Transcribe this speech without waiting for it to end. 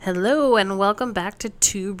Hello and welcome back to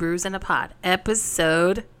Two Brews and a Pod,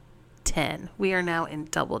 episode 10. We are now in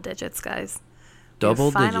double digits, guys. Double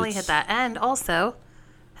digits. Finally hit that. And also,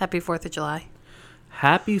 happy 4th of July.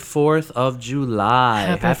 Happy 4th of July.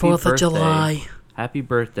 Happy 4th of July. Happy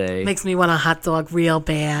birthday. Makes me want a hot dog real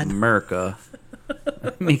bad. Merca.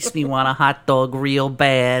 Makes me want a hot dog real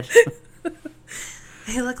bad.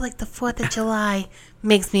 They look like the 4th of July.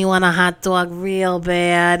 Makes me want a hot dog real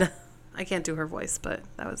bad. I can't do her voice, but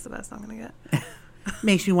that was the best I'm going to get.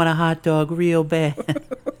 Makes me want a hot dog real bad.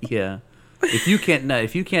 Yeah. If you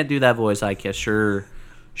can't do that voice, I can sure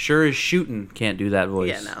as shooting can't do that voice.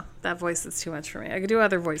 Yeah, no. That voice is too much for me. I could do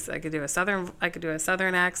other voices. I could do a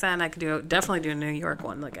southern accent. I could definitely do a New York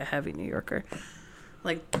one, like a heavy New Yorker.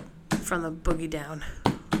 Like from the boogie down.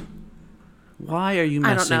 Why are you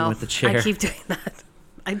messing with the chair? I keep doing that.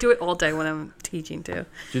 I do it all day when I'm teaching too.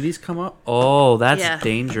 Do these come up? Oh, that's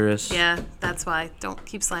dangerous. Yeah, that's why. Don't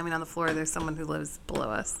keep slamming on the floor. There's someone who lives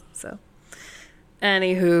below us. So,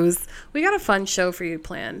 anywho's, we got a fun show for you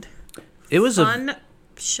planned. It was a fun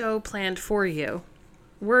show planned for you.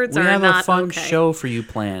 Words we are have not a fun okay. show for you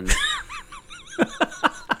planned. And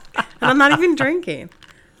I'm not even drinking.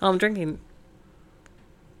 Oh, I'm drinking.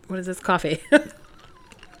 What is this? Coffee.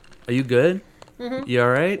 Are you good? Mm-hmm. You all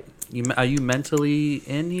right? Are you mentally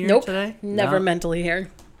in here today? Never mentally here.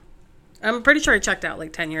 I'm pretty sure I checked out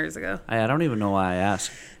like 10 years ago. I don't even know why I asked.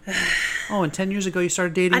 Oh, and 10 years ago you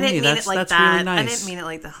started dating me. I didn't mean it like that's that. Really nice. I didn't mean it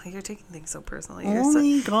like that. You're taking things so personally. Oh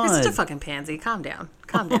my God. You're such a fucking pansy. Calm down.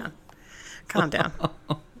 Calm down. Calm down.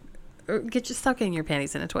 Get you stuck in your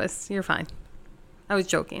panties in a twist. You're fine. I was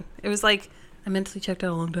joking. It was like I mentally checked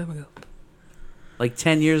out a long time ago. Like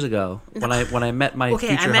 10 years ago when I met my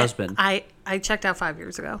future husband. I checked out 5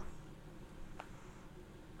 years ago.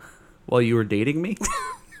 While you were dating me?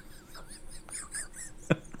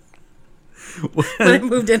 When I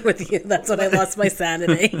moved in with you, that's when I lost my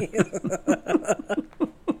sanity.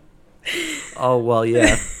 Oh, well,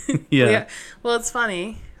 yeah. Yeah. Well, it's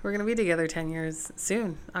funny. We're going to be together 10 years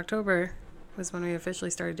soon. October was when we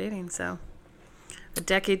officially started dating, so a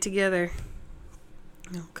decade together.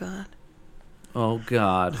 Oh, God. Oh,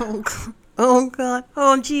 God. Oh, God.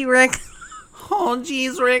 Oh, gee, Rick. Oh,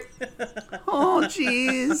 jeez, Rick. Oh,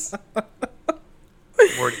 jeez.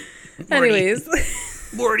 Morty.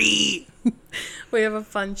 Anyways. Morty. We have a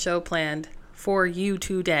fun show planned for you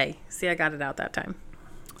today. See, I got it out that time.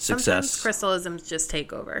 Success. Sometimes crystalisms just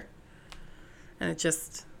take over. And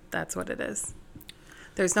that's what it is.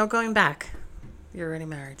 There's no going back. You're already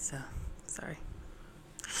married, so sorry.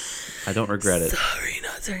 I don't regret it. Sorry,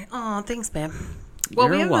 not sorry. Oh, thanks, man.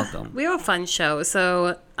 Well, You're welcome. We have a fun show.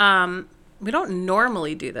 So, we don't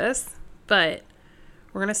normally do this, but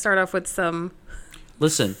we're going to start off with some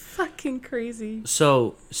fucking crazy.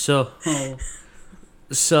 So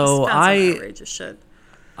outrageous shit.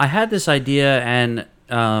 I had this idea and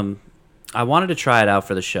I wanted to try it out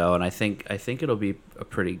for the show, and I think it'll be a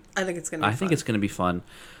pretty I think it's going to be fun. think it's going to be fun.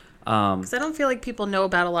 Cuz I don't feel like people know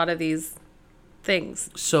about a lot of these things.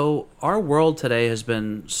 So our world today has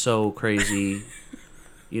been so crazy.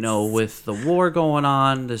 You know, with the war going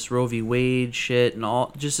on, this Roe v. Wade shit, and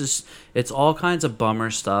all, it's all kinds of bummer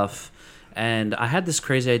stuff. And I had this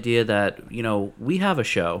crazy idea that, you know, we have a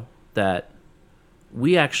show that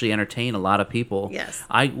we actually entertain a lot of people. Yes.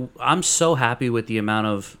 I'm so happy with the amount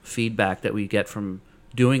of feedback that we get from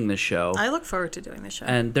doing this show. I look forward to doing this show.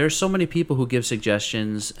 And there's so many people who give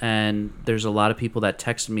suggestions, and there's a lot of people that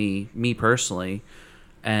text me personally,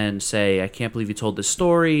 and say, I can't believe you told this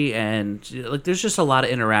story, and like there's just a lot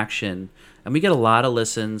of interaction, and we get a lot of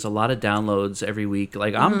listens, a lot of downloads every week.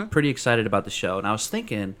 Like I'm pretty excited about the show, and I was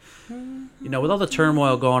thinking, you know, with all the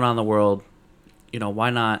turmoil going on in the world, you know,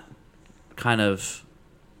 why not kind of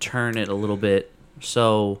turn it a little bit?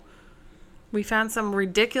 So we found some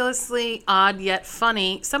ridiculously odd yet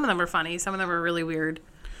funny. Some of them are funny, some of them are really weird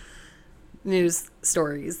news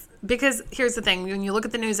stories. Because here's the thing, when you look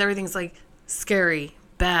at the news, everything's like scary,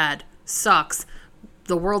 bad, sucks,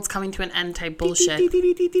 the world's coming to an end type bullshit. It's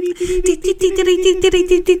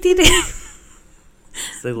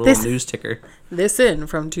the little news ticker. This in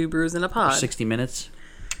from Two Brews in a Pod. 60 minutes.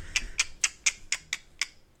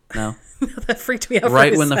 No. That freaked me out.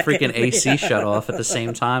 Right when the freaking AC shut off at the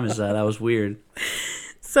same time as that. That was weird.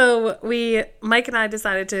 So Mike and I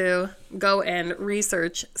decided to go and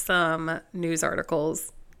research some news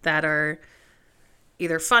articles that are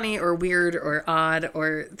either funny or weird or odd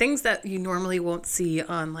or things that you normally won't see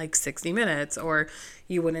on like 60 Minutes or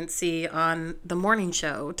you wouldn't see on the morning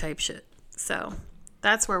show type shit. So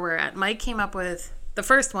that's where we're at. Mike came up with the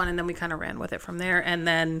first one and then we kind of ran with it from there. And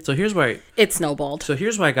then so here's where it snowballed. So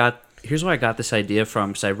here's where I got here's where I got this idea from,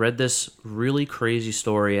 because I read this really crazy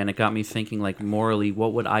story, and it got me thinking, like, morally,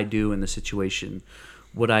 what would I do in the situation?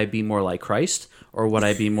 Would I be more like Christ, or would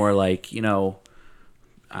I be more like, you know,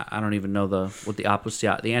 I don't even know the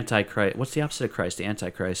opposite, the Antichrist. What's the opposite of Christ? The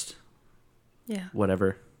Antichrist. Yeah.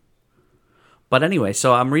 Whatever. But anyway,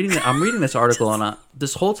 so I'm reading this article, and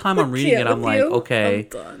this whole time I'm reading it, I'm like, okay,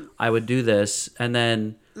 I would do this, and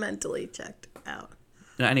then mentally checked out.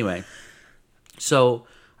 Anyway, so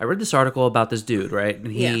I read this article about this dude, right?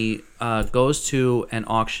 And he goes to an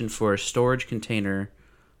auction for a storage container,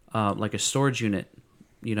 like a storage unit,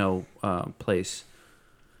 you know, place.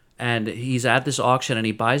 And he's at this auction, and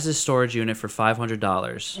he buys this storage unit for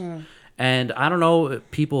 $500. And I don't know if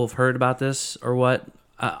people have heard about this or what.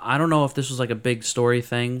 I don't know if this was like a big story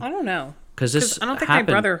thing. I don't know. Because this I don't think happened,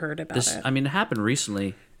 my brother heard about it. I mean, it happened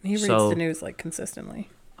recently. He reads the news like consistently.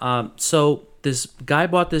 So this guy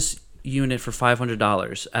bought this unit for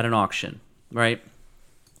 $500 at an auction, right?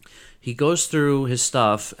 He goes through his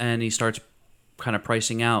stuff, and he starts kind of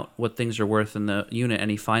pricing out what things are worth in the unit,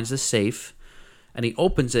 and he finds this safe, and he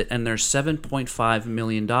opens it, and there's $7.5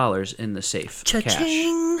 million in the safe.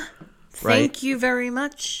 Cha-ching! Cash. Thank you very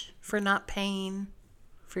much for not paying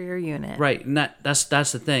for your unit. Right, and that's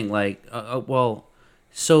the thing. Like, well,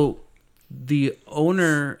 so the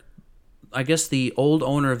owner, I guess the old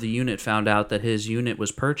owner of the unit found out that his unit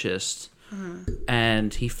was purchased,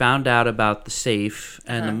 and he found out about the safe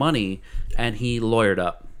and the money, and he lawyered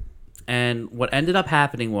up. And what ended up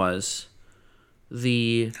happening was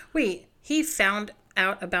Wait, he found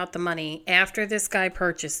out about the money after this guy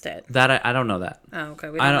purchased it. That I don't know that. Oh, okay.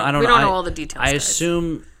 I don't know all the details. I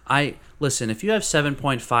assume listen. If you have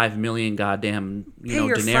 7.5 million goddamn pay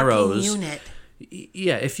your dineros, fucking unit.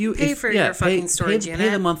 Yeah, if you pay for your fucking storage unit, pay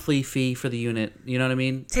the monthly fee for the unit. You know what I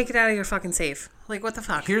mean? Take it out of your fucking safe. Like, what the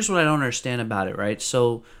fuck? Here's what I don't understand about it. Right,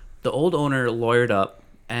 so the old owner lawyered up,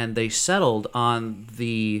 and they settled on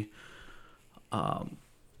the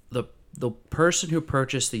person who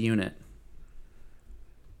purchased the unit.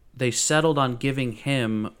 They settled on giving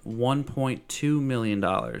him $1.2 million.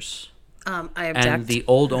 I object. And the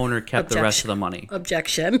old owner kept the rest of the money.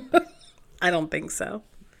 Objection. I don't think so.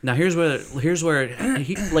 Now here's where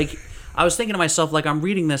he, like, I was thinking to myself, like, I'm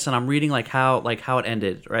reading this and I'm reading like how it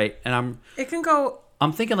ended, right? And I'm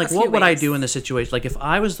thinking, like, what would I do in this situation? Like, if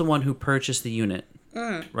I was the one who purchased the unit,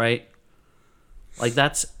 right? Like,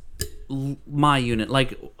 that's my unit.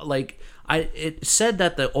 It said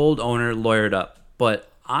that the old owner lawyered up, but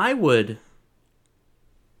I would,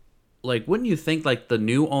 like, wouldn't you think, like, the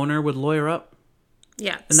new owner would lawyer up?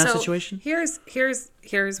 Yeah. In that situation? Here's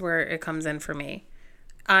where it comes in for me.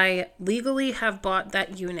 I legally have bought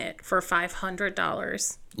that unit for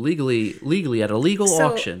 $500. Legally at a legal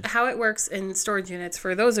auction. How it works in storage units,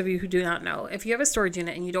 for those of you who do not know, if you have a storage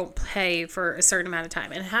unit and you don't pay for a certain amount of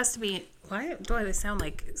time, and it has to be, why do I sound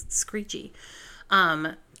like screechy?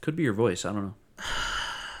 Could be your voice. I don't know.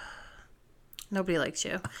 Nobody likes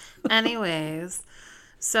you. Anyways,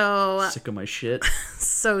 so sick of my shit.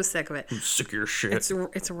 So sick of it. I'm sick of your shit.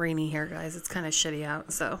 It's rainy here, guys. It's kind of shitty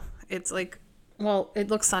out. So it's like, well, it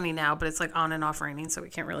looks sunny now, but it's like on and off raining, so we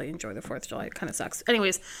can't really enjoy the 4th of July. It kind of sucks.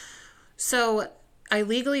 Anyways, so I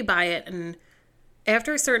legally buy it, and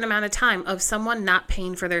after a certain amount of time of someone not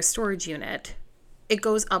paying for their storage unit, it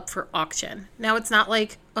goes up for auction. Now, it's not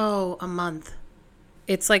like, a month.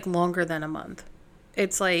 It's like longer than a month.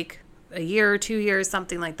 It's like a year or 2 years,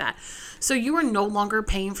 something like that. So you are no longer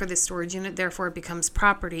paying for the storage unit, therefore it becomes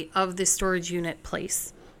property of the storage unit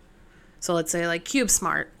place. So let's say like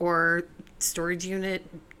CubeSmart or storage unit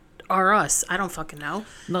R Us. I don't fucking know.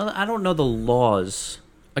 No, I don't know the laws.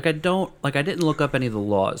 I didn't look up any of the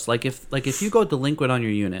laws. Like if you go delinquent on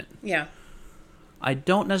your unit. Yeah. I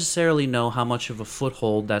don't necessarily know how much of a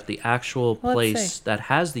foothold that the actual place that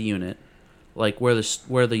has the unit, like where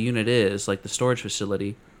the unit is, like the storage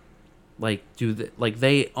facility, like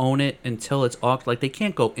they own it until it's auctioned. Like, they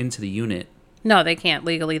can't go into the unit. No, they can't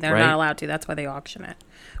legally. They're not allowed to. That's why they auction it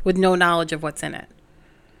with no knowledge of what's in it.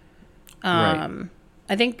 Right.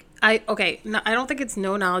 I don't think it's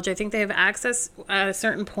no knowledge. I think they have access at a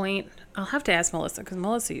certain point. I'll have to ask Melissa, because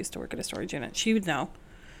Melissa used to work at a storage unit. She would know.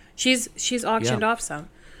 She's auctioned off some.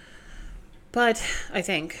 But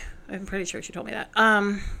I'm pretty sure she told me that.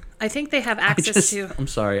 I think they have access to. I'm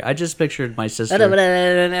sorry. I just pictured my sister.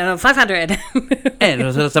 500.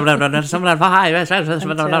 Until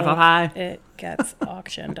it gets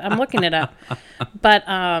auctioned. I'm looking it up. But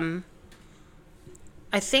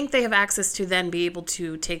I think they have access to then be able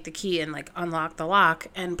to take the key and like unlock the lock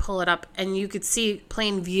and pull it up, and you could see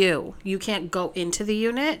plain view. You can't go into the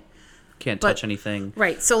unit, can't touch anything.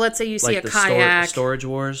 Right. So let's say you see Like a kayak. Storage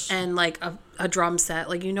Wars. And like a drum set.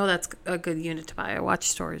 Like, that's a good unit to buy. I watch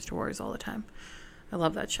Storage Wars all the time. I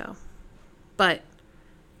love that show. But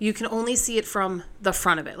you can only see it from the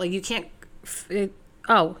front of it. Like, you can't...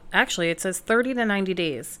 actually, it says 30 to 90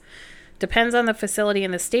 days. Depends on the facility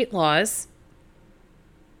and the state laws.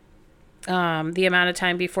 The amount of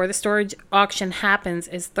time before the storage auction happens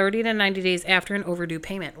is 30 to 90 days after an overdue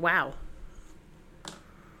payment. Wow.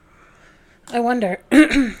 I wonder.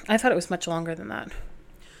 I thought it was much longer than that.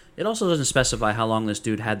 It also doesn't specify how long this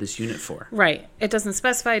dude had this unit for. Right. It doesn't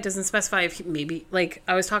specify. It doesn't specify if maybe... Like,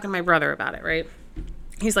 I was talking to my brother about it, right?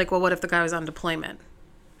 He's like, well, what if the guy was on deployment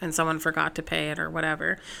and someone forgot to pay it or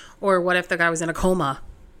whatever? Or what if the guy was in a coma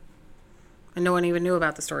and no one even knew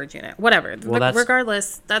about the storage unit? Whatever. Well,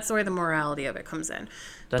 regardless, that's where the morality of it comes in.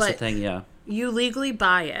 That's the thing, yeah. You legally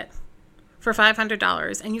buy it for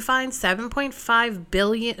 $500 and you find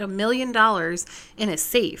 $7.5 million in a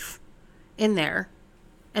safe in there.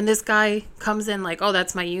 And this guy comes in like, oh,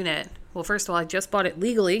 that's my unit. Well, first of all, I just bought it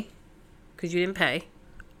legally because you didn't pay.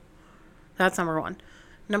 That's number one.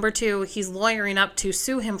 Number two, he's lawyering up to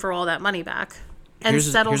sue him for all that money back and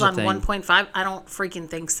settles on 1.5. I don't freaking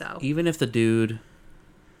think so. Even if the dude,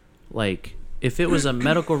 like, if it was a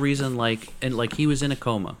medical reason, like he was in a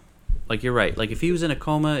coma, like, you're right. Like, if he was in a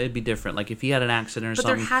coma, it'd be different. Like, if he had an accident or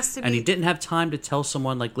something, there has to be, and he didn't have time to tell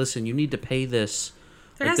someone, like, listen, you need to pay this.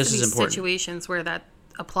 There like, has this to be is important. Situations where that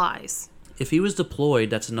applies. If he was deployed,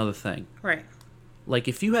 that's another thing. Right. Like,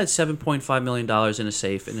 if you had $7.5 million in a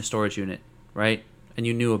safe in a storage unit, right, and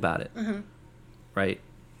you knew about it, right,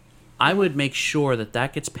 I would make sure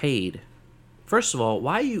that gets paid. First of all,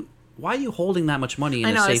 why are you holding that much money in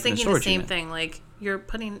a safe in a storage unit? I know, I was thinking the same thing. Like, you're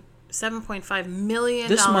putting $7.5 million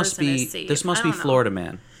in a safe. This must be Florida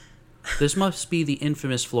Man. This must be the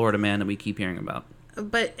infamous Florida Man that we keep hearing about.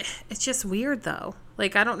 But it's just weird, though.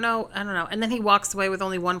 Like, I don't know. And then he walks away with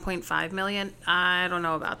only $1.5 million. I don't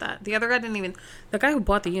know about that. The other guy the guy who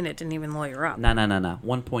bought the unit didn't even lawyer up. No.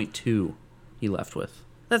 1.2 he left with.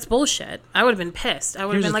 That's bullshit. I would have been pissed. I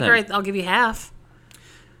would have been like, all right, I'll give you half.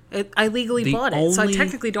 I legally bought it, so I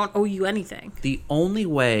technically don't owe you anything. The only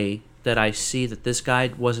way that I see that this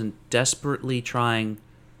guy wasn't desperately trying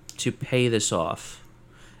to pay this off,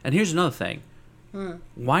 and here's another thing.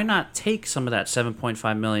 Why not take some of that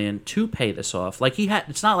 $7.5 million to pay this off? Like,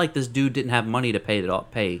 it's not like this dude didn't have money to pay it off.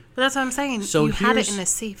 But that's what I'm saying. So you had it in a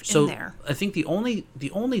safe in there. I think the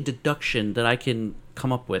only deduction that I can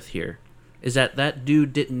come up with here is that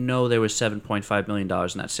dude didn't know there was $7.5 million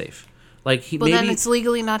in that safe. Like, then it's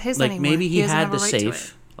legally not his anymore. Maybe he had the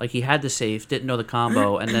safe. Like, he had the safe, didn't know the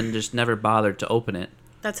combo, and then just never bothered to open it.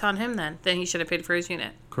 That's on him then. Then he should have paid for his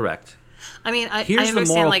unit. Correct. I mean, I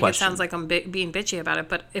understand, like, it sounds like I'm being bitchy about it,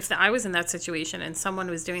 but if I was in that situation and someone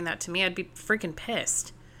was doing that to me, I'd be freaking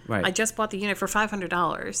pissed. Right. I just bought the unit for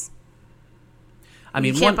 $500. I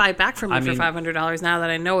mean, you can't buy it back from me for $500 now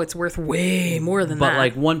that I know it's worth way more than that. But,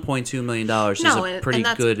 like, $1.2 million is a pretty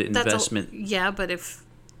good investment. Yeah, but if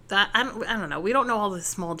that... I don't know. We don't know all the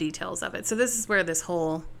small details of it. So this is where this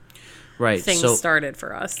whole... thing started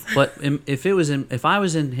for us. But if I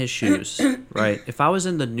was in his shoes, right? If I was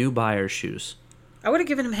in the new buyer's shoes, I would have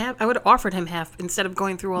given him half. I would have offered him half instead of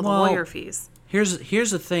going through all the lawyer fees. Here's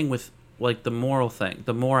the thing with, like, the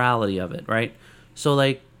morality of it, right? So,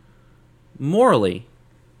 like, morally,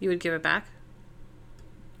 you would give it back?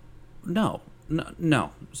 No.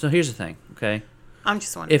 So here's the thing, okay? I'm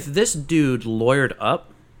just wondering. If this dude lawyered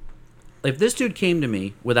up, if this dude came to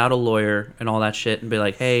me without a lawyer and all that shit and be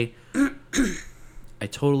like, hey, I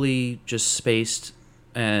totally just spaced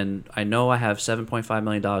and I know I have $7.5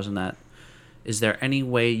 million in that. Is there any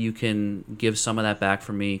way you can give some of that back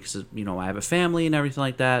for me? Because, I have a family and everything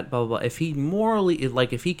like that, blah, blah, blah. If he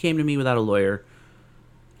if he came to me without a lawyer,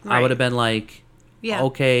 right, I would have been like, yeah,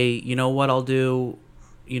 okay, you know what I'll do?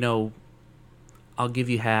 I'll give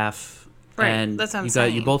you half. Right, and that's what I'm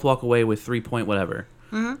saying. You both walk away with 3 point whatever.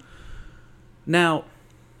 Mm-hmm. Now...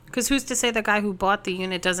 Because who's to say the guy who bought the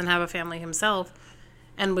unit doesn't have a family himself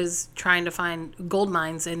and was trying to find gold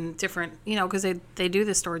mines in different, because they do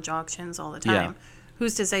the storage auctions all the time. Yeah.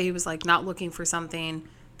 Who's to say he was, like, not looking for something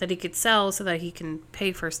that he could sell so that he can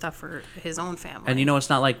pay for stuff for his own family? And, it's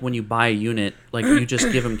not like when you buy a unit, like, you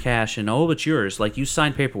just give him cash and, it's yours. Like, you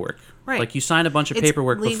sign paperwork. Right. Like, you sign a bunch of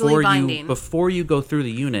paperwork before you go through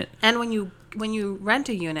the unit. And when you rent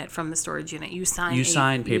a unit from the storage unit, you sign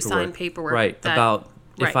paperwork. You sign paperwork. Right, about...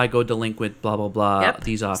 If I go delinquent, blah, blah, blah,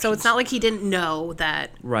 these options. So it's not like he didn't know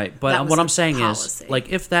that. Right. But what I'm saying is, like,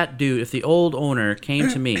 if the old owner came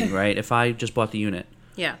to me, right, if I just bought the unit,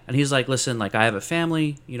 Yeah. And he's like, listen, like, I have a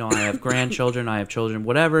family, you know, I have grandchildren, I have children,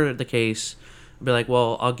 whatever the case. I'd be like,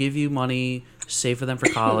 well, I'll give you money, save for them for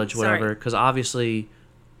college, whatever. Because obviously,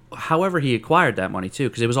 however he acquired that money, too,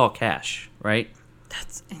 because it was all cash, right?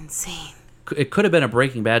 That's insane. It could have been a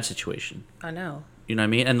Breaking Bad situation. I know. You know what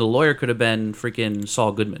I mean? And the lawyer could have been freaking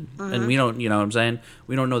Saul Goodman. And we don't, you know what I'm saying?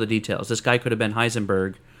 We don't know the details. This guy could have been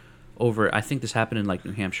Heisenberg over, I think this happened in, like,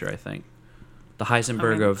 New Hampshire, I think. The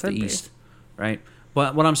Heisenberg of the East, right?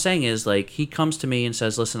 But what I'm saying is, like, he comes to me and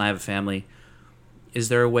says, listen, I have a family. Is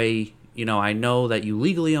there a way, you know, I know that you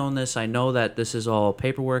legally own this. I know that this is all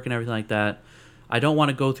paperwork and everything like that. I don't want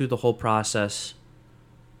to go through the whole process.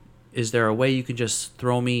 Is there a way you could just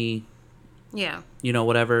throw me, you know,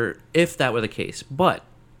 whatever, if that were the case? But,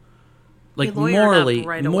 like,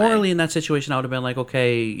 morally in that situation, I would have been like,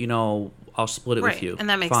 okay, you know, I'll split it with you. And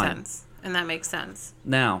that makes sense.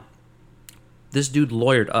 Now, this dude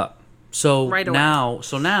lawyered up. So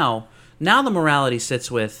now the morality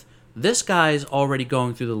sits with this guy's already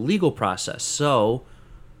going through the legal process. So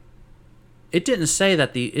it didn't say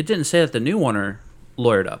that the new owner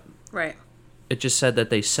lawyered up. Right. It just said that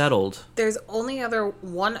they settled. There's only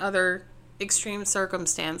one other extreme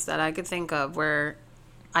circumstance that I could think of where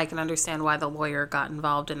I can understand why the lawyer got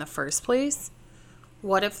involved in the first place.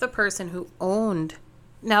 What if the person who owned...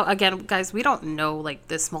 Now, again, guys, we don't know, like,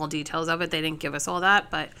 the small details of it. They didn't give us all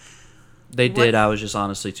that, but... They did. I was just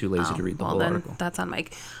honestly too lazy to read the whole article. That's on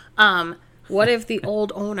Mike. What if the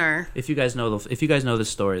old owner... If you guys know this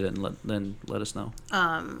story, then let us know.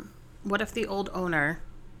 What if the old owner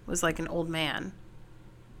was, like, an old man,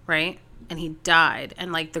 right? And he died,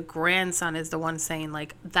 and, like, the grandson is the one saying,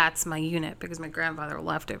 like, that's my unit because my grandfather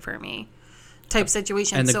left it for me. Type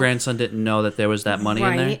situation. And the grandson didn't know that there was that money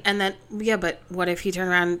in there? And then, but what if he turned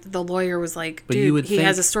around, the lawyer was like, dude, he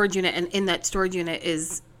has a storage unit, and in that storage unit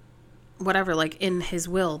is whatever, like, in his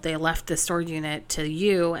will, they left the storage unit to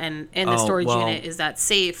you, and in the storage unit is that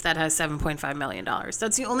safe that has $7.5 million.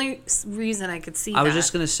 That's the only reason I could see that. I was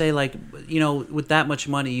just going to say, like, you know, with that much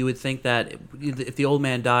money, you would think that if the old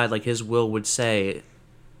man died, like, his will would say,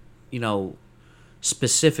 you know,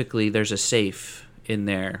 specifically there's a safe in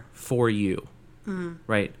there for you.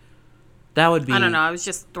 Right. That would be... I don't know. I was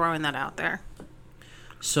just throwing that out there.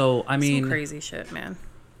 So, I mean... Some crazy shit, man.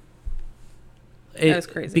 That was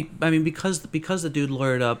crazy. Because the dude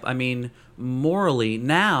lawyered up, I mean, morally,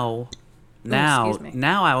 now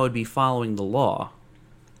I would be following the law.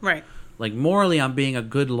 Right. Like, morally, I'm being a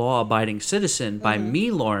good law-abiding citizen by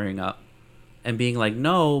me lawyering up and being like,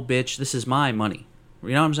 no, bitch, this is my money. You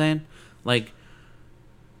know what I'm saying? Like,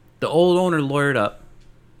 the old owner lawyered up,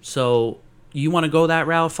 so... You want to go that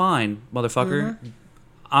route? Fine, motherfucker.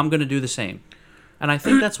 I'm going to do the same. And I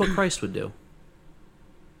think that's what Christ would do.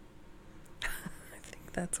 I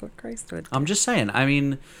think that's what Christ would do. I'm just saying. I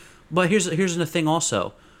mean, but here's the thing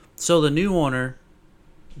also. So the new owner,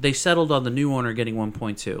 they settled on the new owner getting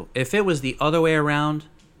 1.2. If it was the other way around,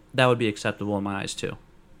 that would be acceptable in my eyes too.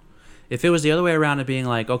 If it was the other way around and being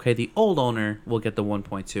like, okay, the old owner will get the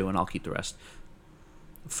 1.2 and I'll keep the rest.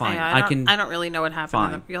 Fine. I don't really know what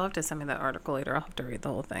happened. You'll have to send me that article later. I'll have to read the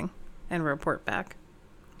whole thing and report back.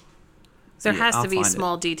 There has to be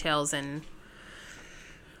small details in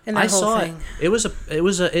that whole thing.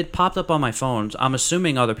 It popped up on my phone. I'm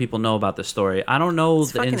assuming other people know about this story. I don't know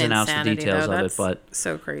the ins and outs, the details of it, but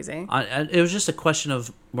so crazy. It was just a question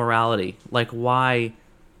of morality, like why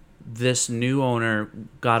this new owner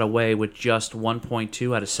got away with just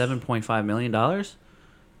 1.2 out of $7.5 million.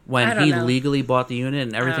 When he legally bought the unit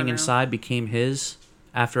and everything inside became his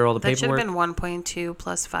after all the paperwork. That should have been 1.2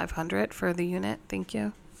 plus 500 for the unit. Thank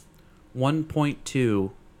you.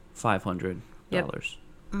 1.2 $500. Yep.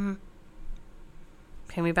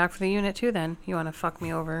 Pay me back for the unit too then. You want to fuck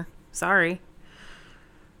me over. Sorry.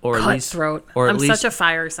 Or at least cutthroat. I'm such a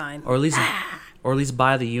fire sign. Or at least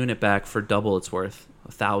buy the unit back for double its worth,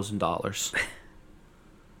 $1,000.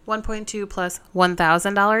 1.2 plus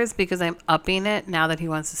 $1,000 because I'm upping it now that he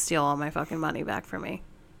wants to steal all my fucking money back from me.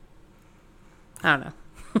 I don't know.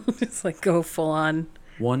 Just like go full on.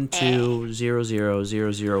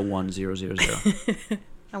 12000001000.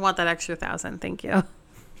 I want that extra 1,000. Thank you.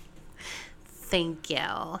 Thank you.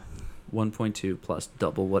 1.2 plus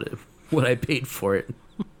double what I paid for it.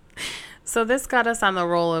 So this got us on the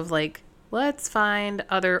roll of like, let's find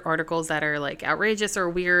other articles that are like outrageous or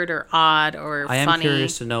weird or odd or funny. I am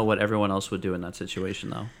curious to know what everyone else would do in that situation,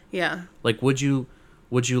 though. Yeah. Like, would you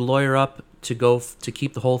lawyer up to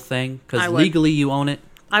keep the whole thing? Because legally you own it.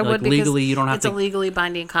 I would, because legally you don't have it's a legally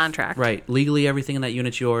binding contract. Right. Legally, everything in that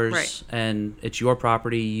unit's yours, right, and it's your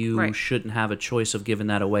property. You shouldn't have a choice of giving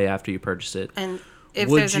that away after you purchase it. And if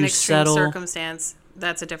there's an extreme circumstance,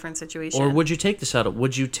 that's a different situation. Or would you take the settle?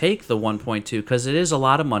 Would you take the 1.2? Because it is a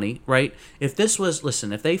lot of money, right? If this was,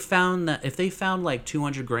 listen, if they found like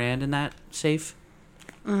 200 grand in that safe,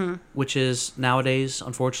 which is nowadays,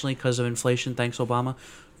 unfortunately, because of inflation, thanks Obama,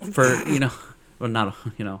 for well, not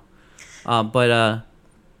but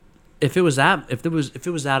if it was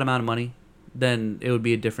that amount of money, then it would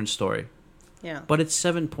be a different story. Yeah. But it's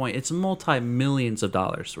it's multi-millions of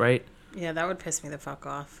dollars, right? Yeah, that would piss me the fuck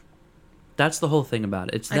off. That's the whole thing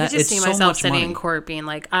about it. I could just see myself sitting in court being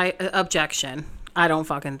like, objection. I don't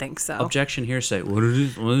fucking think so. Objection, hearsay. What did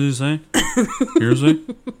he say?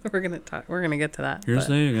 Hearsay? We're gonna get to that.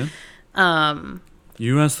 Hearsay again?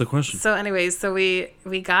 You asked the question. So anyways,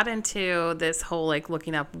 we got into this whole like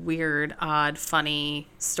looking up weird, odd, funny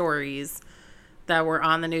stories that were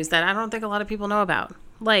on the news that I don't think a lot of people know about.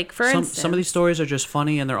 Like, for instance... Some of these stories are just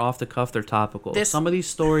funny and they're off the cuff, they're topical. Some of these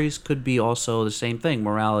stories could be also the same thing,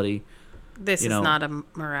 morality. This is not a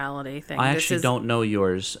morality thing. I actually don't know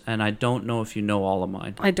yours, and I don't know if you know all of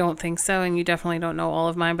mine. I don't think so, and you definitely don't know all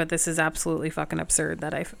of mine, but this is absolutely fucking absurd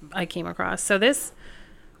that I came across. So this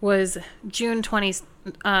was June 20...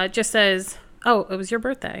 just says... Oh, it was your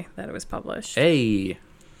birthday that it was published. Hey!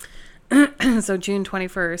 So June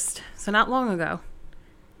 21st. So not long ago.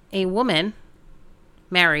 A woman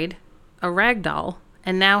married a rag doll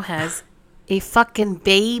and now has a fucking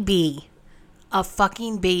baby. A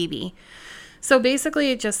fucking baby. So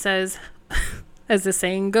basically it just says, as the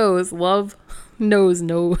saying goes, love knows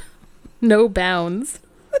no bounds.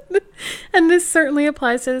 And this certainly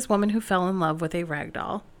applies to this woman who fell in love with a rag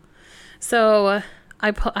doll. So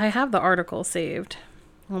I have the article saved.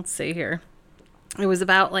 Let's see here. It was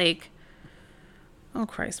about like, oh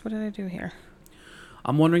Christ, what did I do here?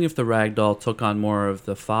 I'm wondering if the rag doll took on more of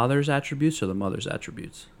the father's attributes or the mother's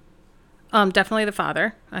attributes. Definitely the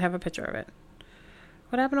father. I have a picture of it.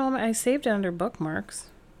 What happened to all my... I saved it under bookmarks.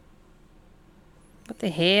 What the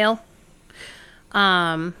hell?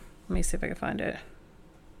 Let me see if I can find it.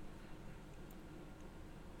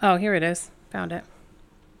 Oh, here it is. Found it.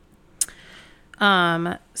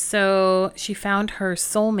 So she found her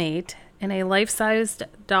soulmate in a life-sized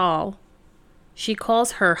doll. She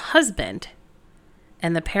calls her husband,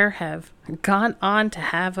 and the pair have gone on to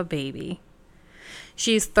have a baby.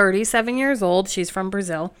 She's 37 years old. She's from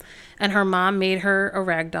Brazil. And her mom made her a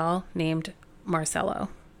rag doll named Marcelo.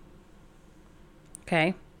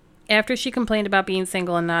 Okay. After she complained about being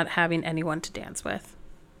single and not having anyone to dance with.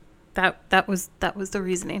 That was the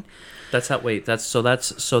reasoning. That's how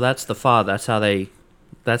that's the father.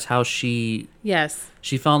 That's how she Yes.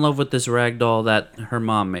 She fell in love with this rag doll that her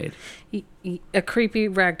mom made. A creepy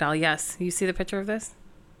rag doll, yes. You see the picture of this?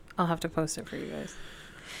 I'll have to post it for you guys.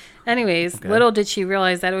 Anyways, okay. Little did she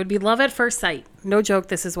realize that it would be love at first sight. No joke,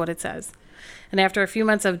 this is what it says. And after a few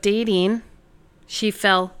months of dating, she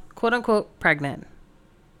fell, quote unquote, pregnant.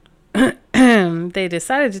 They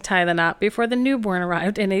decided to tie the knot before the newborn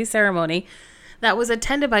arrived in a ceremony that was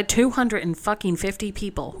attended by 250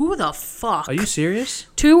 people. Who the fuck? Are you serious?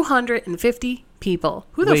 250 people.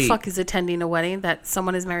 Who the fuck is attending a wedding that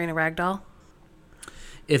someone is marrying a rag doll?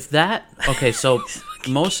 If that... Okay, so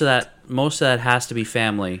most of that has to be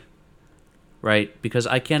family. Right? Because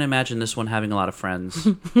I can't imagine this one having a lot of friends.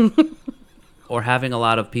 Or having a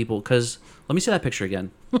lot of people. Because... Let me see that picture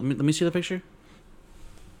again. Let me see the picture.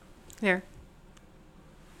 Here.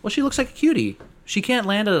 Well, she looks like a cutie. She can't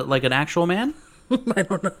land like an actual man? I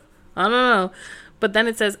don't know. But then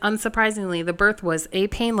it says, unsurprisingly, the birth was a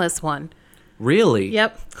painless one. Really?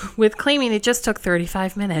 Yep. With claiming it just took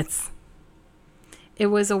 35 minutes. It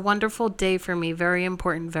was a wonderful day for me. Very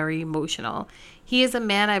important, very emotional. He is a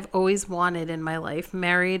man I've always wanted in my life.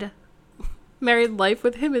 Married life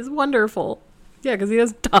with him is wonderful. Yeah, because he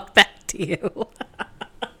doesn't talk back to you.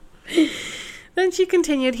 Then she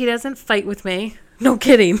continued, he doesn't fight with me. No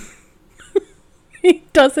kidding. He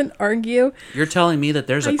doesn't argue. You're telling me that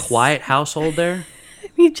there's a quiet household there?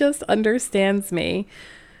 He just understands me.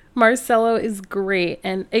 Marcelo is great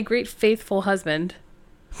and a great faithful husband.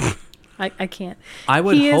 I can't. I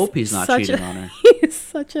would hope he's not cheating on her. He is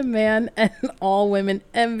such a man and all women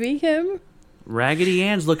envy him. Raggedy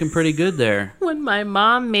Ann's looking pretty good there. When my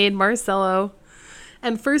mom made Marcelo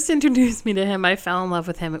and first introduced me to him, I fell in love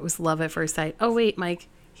with him. It was love at first sight. Oh, wait, Mike.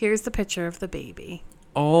 Here's the picture of the baby.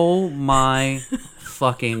 Oh, my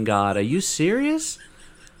fucking God. Are you serious?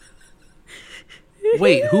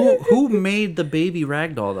 Wait, who made the baby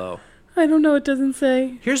ragdoll, though? I don't know. It doesn't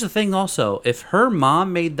say. Here's the thing also. If her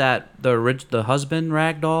mom made the husband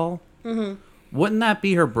ragdoll, wouldn't that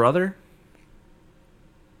be her brother?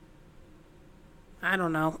 I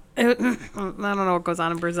don't know. I don't know what goes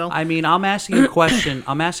on in Brazil. I mean, I'm asking a question.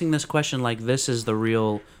 I'm asking this question like this is the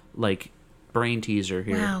real like brain teaser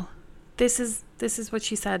here. Wow. This is what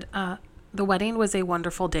she said. The wedding was a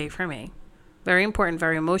wonderful day for me. Very important,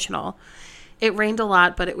 very emotional. It rained a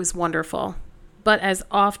lot, but it was wonderful. But as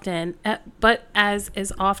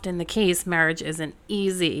is often the case, marriage isn't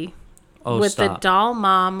easy. Oh, with stop. the doll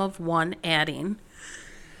mom of one adding.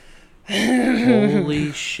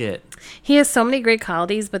 Holy shit. He has so many great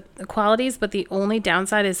qualities, but the only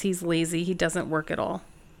downside is he's lazy. He doesn't work at all.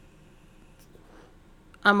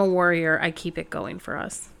 I'm a warrior. I keep it going for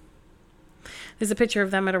us. There's a picture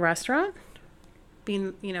of them at a restaurant.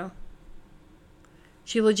 Being,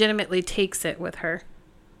 she legitimately takes it with her.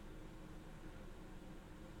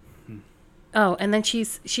 Oh, and then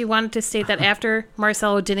she wanted to state that after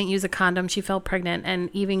Marcelo didn't use a condom, she felt pregnant and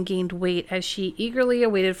even gained weight as she eagerly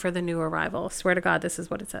awaited for the new arrival. Swear to God, this is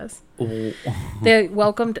what it says. They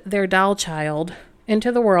welcomed their doll child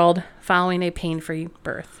into the world following a pain-free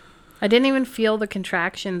birth. I didn't even feel the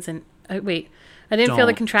contractions feel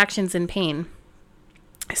the contractions in pain.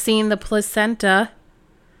 Seeing the placenta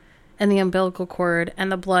and the umbilical cord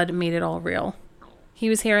and the blood made it all real. He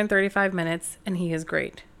was here in 35 minutes, and he is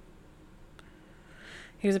great.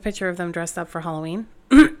 Here's a picture of them dressed up for Halloween.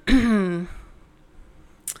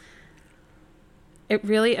 It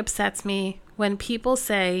really upsets me when people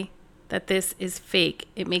say that this is fake.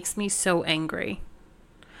 It makes me so angry.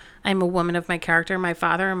 I'm a woman of my character. My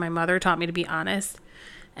father and my mother taught me to be honest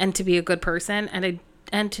and to be a good person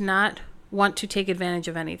and to not want to take advantage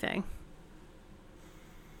of anything.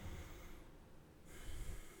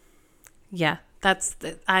 Yeah,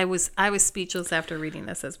 I was speechless after reading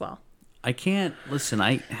this as well. I can't listen.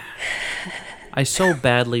 I so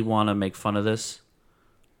badly want to make fun of this,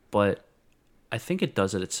 but I think it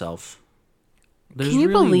does it itself. There's Can you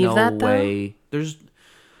really believe no that, way.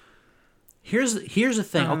 Here's the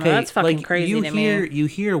thing. Okay, that's fucking like crazy to me. You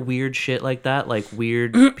hear weird shit like that, like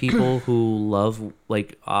weird people who love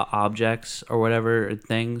like objects or whatever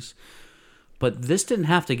things. But this didn't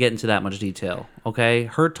have to get into that much detail. Okay,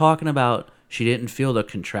 her talking about she didn't feel the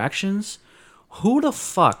contractions. Who the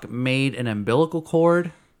fuck made an umbilical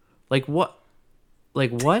cord? Like what?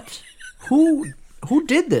 Like what? Who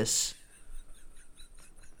did this?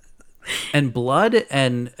 And blood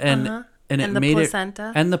and it the made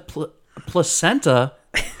placenta. it and the placenta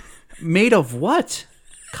made of what?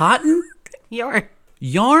 Cotton? Yarn.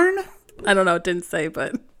 I don't know. It didn't say,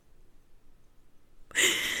 but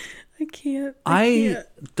I can't. I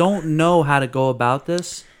don't know how to go about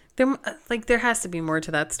this. There has to be more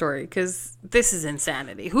to that story because this is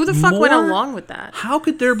insanity. Who the fuck went along with that? How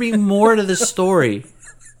could there be more to this story?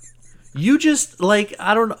 You just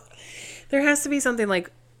I don't know. There has to be something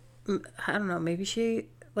like, I don't know. Maybe she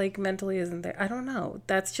mentally isn't there. I don't know.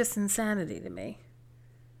 That's just insanity to me.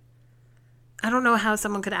 I don't know how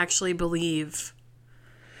someone could actually believe.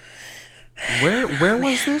 Where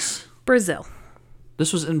was this? Brazil.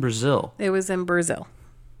 This was in Brazil. It was in Brazil.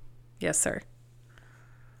 Yes, sir.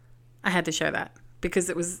 I had to share that because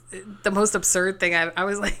it was the most absurd thing. I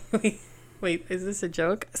was like, wait, is this a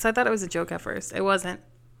joke? So I thought it was a joke at first. It wasn't.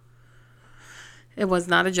 It was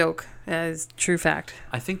not a joke. It's true fact.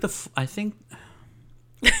 I think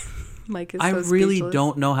Mike is I so really speechless.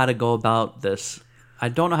 don't know how to go about this. I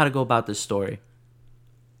don't know how to go about this story.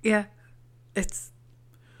 Yeah. It's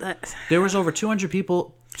that. There was over 200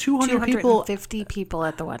 people. 250 people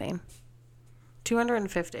at the wedding.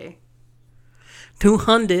 250.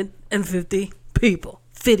 250 people.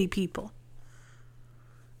 50 people.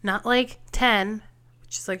 Not like 10,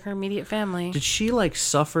 which is like her immediate family. Did she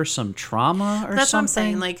suffer some trauma or That's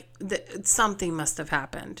something? what I'm saying. Something must have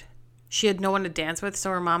happened. She had no one to dance with,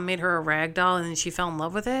 so her mom made her a rag doll and then she fell in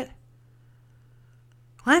love with it.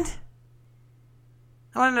 What?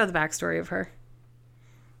 I want to know the backstory of her.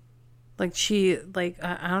 I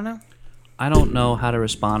don't know. I don't know how to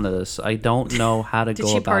respond to this. I don't know how to Did go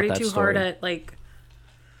she about party that too story. hard at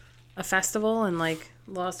a festival and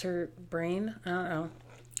lost her brain? I don't know.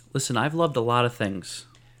 Listen, I've loved a lot of things.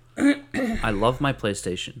 I love my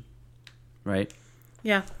PlayStation, right?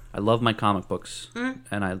 Yeah. I love my comic books,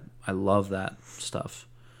 and I love that stuff.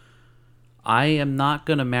 I am not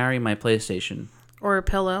going to marry my PlayStation. Or a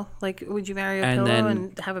pillow. Would you marry a And pillow then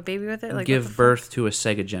and have a baby with it? Give birth to a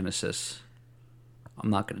Sega Genesis.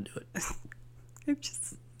 I'm not going to do it. It's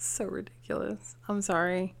just so ridiculous. I'm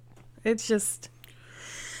sorry. It's just...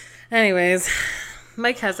 Anyways,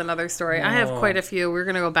 Mike has another story. I have quite a few. We're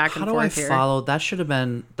going to go back and How do forth I here. follow? That should have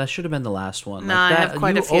been the last one. No, I have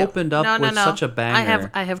quite a few. You opened up with such a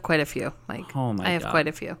banger. I have quite a few, Mike. Oh my I have God. quite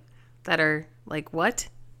a few that are what?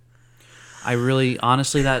 I really,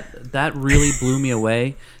 honestly, that really blew me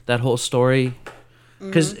away. That whole story,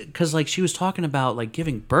 because like she was talking about like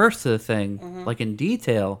giving birth to the thing, like in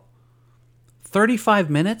detail. 35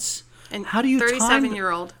 minutes. And how do you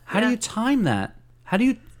 37-year-old? How do you time that? How do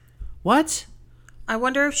you? What? I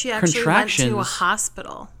wonder if she actually went to a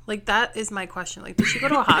hospital. Like, that is my question. Like, did she go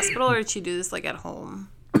to a hospital or did she do this like at home?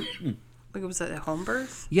 Like, was it a home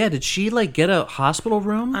birth? Yeah, did she like get a hospital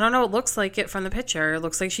room? I don't know. It looks like it from the picture. It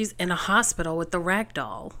looks like she's in a hospital with the rag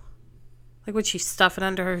doll. Like, would she stuff it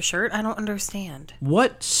under her shirt? I don't understand.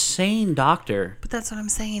 What sane doctor? But that's what I'm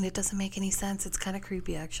saying. It doesn't make any sense. It's kind of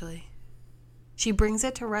creepy, actually. She brings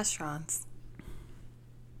it to restaurants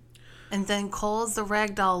and then calls the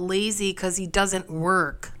rag doll lazy because he doesn't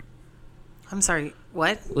work. I'm sorry,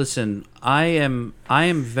 what? Listen, I am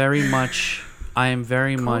very much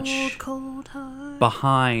Cold heart.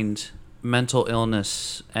 behind mental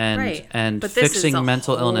illness and but fixing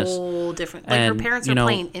mental illness. Different. Like, her parents are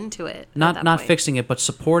playing into it. Not fixing it, but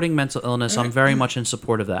supporting mental illness. I'm very much in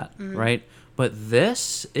support of that, right? But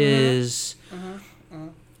this is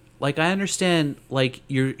like, I understand, like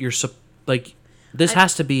like this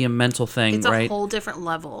has to be a mental thing, it's right? It's a whole different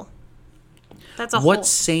level. That's a what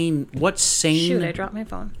sane Shoot, I dropped my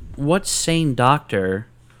phone. What sane doctor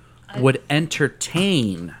would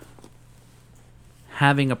entertain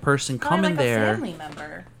having a person come in there? A family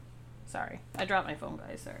member. Sorry, I dropped my phone,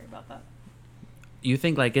 guys. Sorry about that. You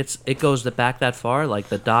think like it goes back that far? Like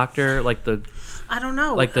the doctor, like the I don't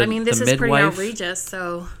know. Like I mean, this the is pretty midwife? outrageous.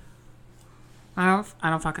 So I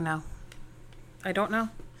don't fucking know. I don't know.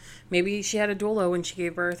 Maybe she had a doula when she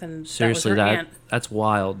gave birth, and seriously, that was her aunt. That's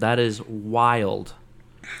wild. That is wild.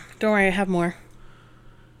 Don't worry, I have more.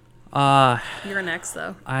 You're next,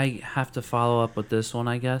 though. I have to follow up with this one,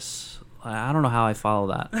 I guess. I don't know how I follow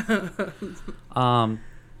that.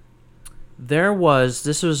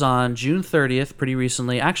 This was on June 30th, pretty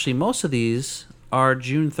recently. Actually, most of these are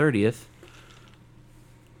June 30th.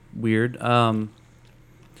 Weird.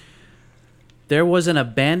 There was an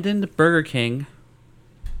abandoned Burger King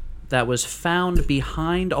that was found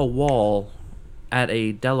behind a wall at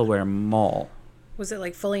a Delaware mall. Was it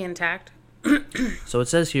like fully intact? So it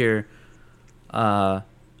says here,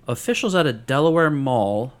 officials at a Delaware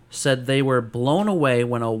mall said they were blown away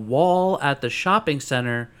when a wall at the shopping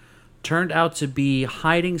center turned out to be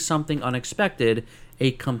hiding something unexpected,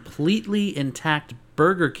 a completely intact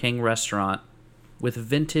Burger King restaurant with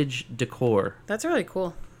vintage decor. That's really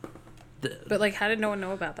cool. But, like, how did no one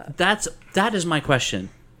know about that? That is my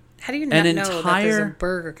question. How do you not know that there's a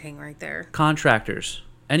Burger King right there? Contractors.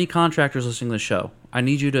 Any contractors listening to the show, I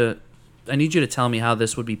need you to tell me how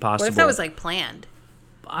this would be possible. What if that was, like, planned?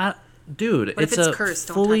 Dude, what if it's cursed?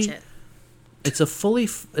 Don't touch it.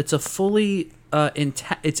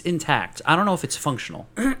 It's intact. I don't know if it's functional.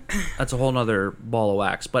 That's a whole nother ball of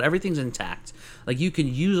wax. But everything's intact. Like, you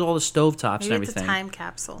can use all the stovetops and everything. Maybe it's a time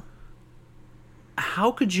capsule.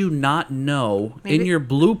 How could you not know in your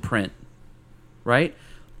blueprint, right?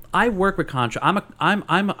 I work with I'm a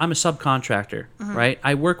subcontractor, right?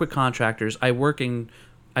 I work with contractors. I work in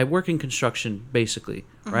construction, basically,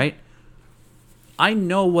 right? I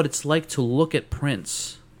know what it's like to look at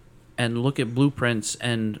prints and look at blueprints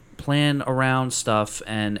and plan around stuff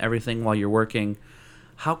and everything while you're working.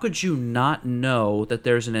 How could you not know that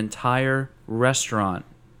there's an entire restaurant?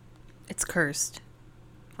 It's cursed.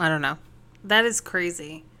 I don't know. That is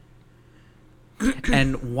crazy.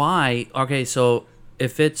 And why? Okay, so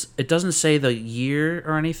if it doesn't say the year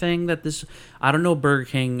or anything that this, I don't know Burger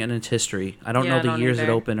King and its history. I don't know the years it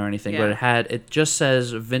opened or anything, but it just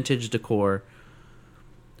says vintage decor.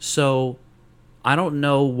 So I don't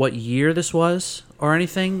know what year this was or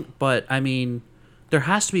anything, but I mean, there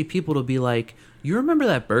has to be people to be like, you remember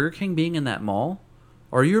that Burger King being in that mall?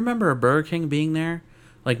 Or you remember a Burger King being there?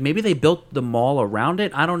 Like, maybe they built the mall around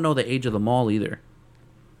it. I don't know the age of the mall either.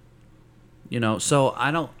 You know, so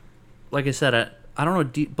I don't, like I said, I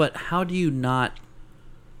don't know, but how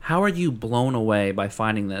are you blown away by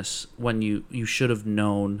finding this when you should have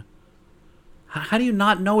known? How do you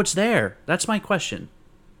not know it's there? That's my question.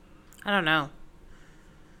 I don't know.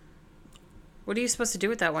 What are you supposed to do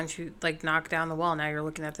with that once you, like, knock down the wall? Now you're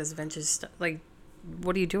looking at this vintage stuff. Like,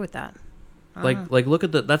 what do you do with that? Like look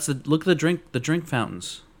at the drink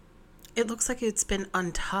fountains. It looks like it's been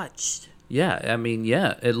untouched. Yeah, I mean,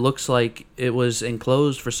 yeah, it looks like it was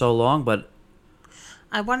enclosed for so long, but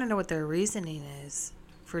I want to know what their reasoning is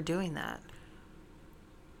for doing that.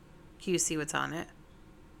 Can you see what's on it?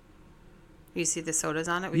 You see the sodas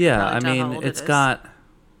on it? Yeah, I mean, it's got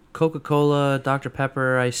Coca-Cola, Dr.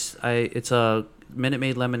 Pepper. It's a Minute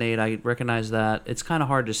Maid lemonade. I recognize that. It's kind of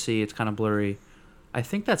hard to see. It's kind of blurry. I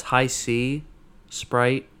think that's High C,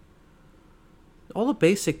 Sprite, all the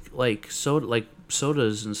basic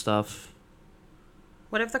sodas and stuff.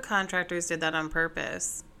 What if the contractors did that on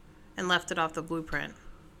purpose and left it off the blueprint?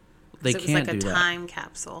 They It was can't like a do that. time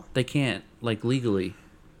capsule. They can't legally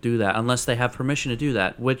do that unless they have permission to do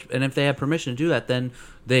that. And if they have permission to do that, then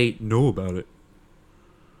they know about it.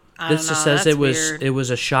 This just says it was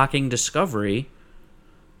a shocking discovery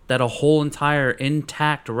that a whole entire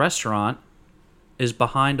intact restaurant is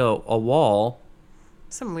behind a wall.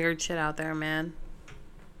 Some weird shit out there, man.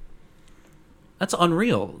 That's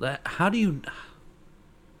unreal. How do you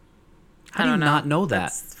not know that?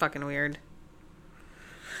 That's fucking weird.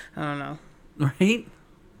 I don't know. Right?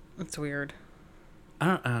 It's weird.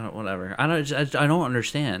 I don't whatever. I don't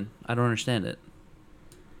understand. I don't understand it.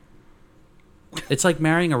 It's like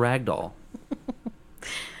marrying a rag doll.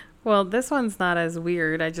 Well, this one's not as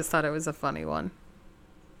weird. I just thought it was a funny one.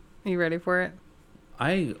 Are you ready for it?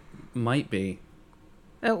 I might be.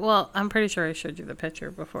 Well, I'm pretty sure I showed you the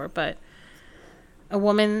picture before, but a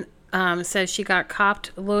woman says she got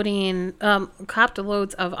copped loads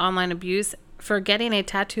of online abuse for getting a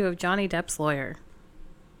tattoo of Johnny Depp's lawyer.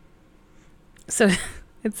 So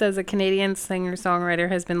it says a Canadian singer-songwriter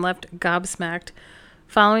has been left gobsmacked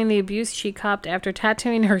following the abuse she copped after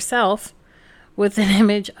tattooing herself with an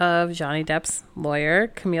image of Johnny Depp's lawyer,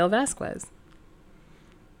 Camille Vasquez.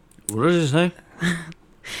 What does it say?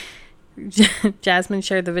 Jasmine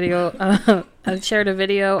shared a video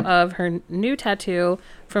of her new tattoo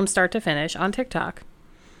from start to finish on TikTok.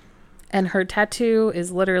 And her tattoo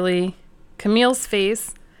is literally Camille's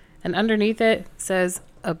face, and underneath it says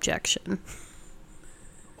objection.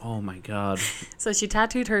 Oh my God. So she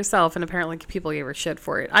tattooed herself, and apparently people gave her shit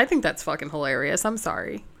for it. I think that's fucking hilarious. I'm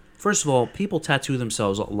sorry. First of all, people tattoo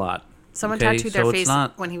themselves a lot. Someone tattooed their face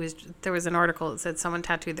there was an article that said someone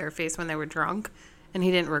tattooed their face when they were drunk, and he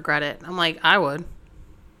didn't regret it. I'm like, I would.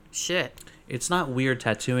 Shit. It's not weird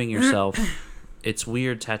tattooing yourself. It's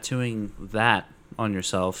weird tattooing that on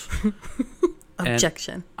yourself.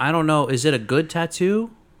 Objection. And I don't know. Is it a good tattoo?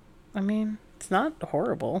 I mean, it's not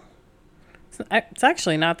horrible. It's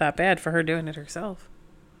actually not that bad for her doing it herself.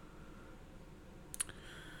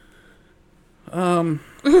 I don't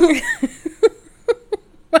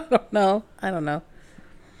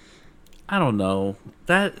know.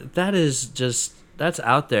 That is just, that's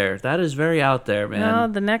out there. That is very out there, man. No,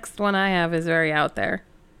 the next one I have is very out there.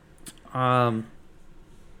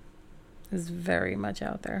 Is very much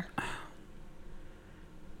out there.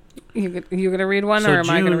 You gonna read one, or am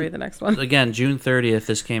I gonna read the next one? Again, June 30th,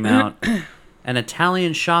 this came out. An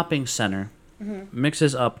Italian shopping center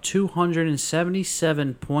mixes up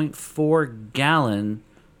 277.4 gallon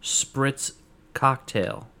spritz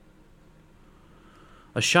cocktail.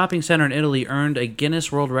 A shopping center in Italy earned a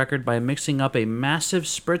Guinness World Record by mixing up a massive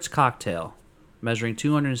spritz cocktail measuring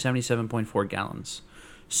 277.4 gallons.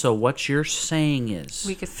 So what you're saying is...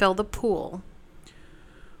 we could fill the pool.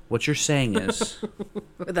 What you're saying is...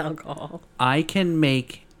 with alcohol. I can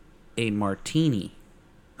make a martini.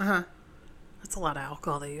 Uh-huh. That's a lot of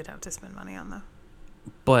alcohol that you'd have to spend money on, though.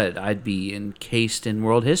 But I'd be encased in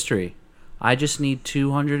world history. I just need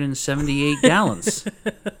 278 gallons.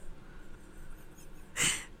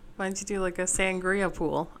 Why don't you do like a sangria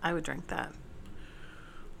pool? I would drink that.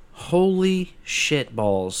 Holy shit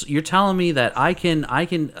balls. You're telling me that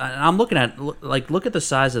I'm looking at, look at the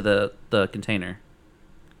size of the container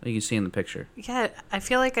that you can see in the picture. Yeah, I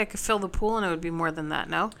feel like I could fill the pool and it would be more than that,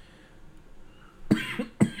 no?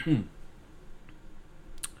 I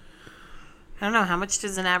don't know. How much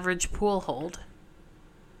does an average pool hold?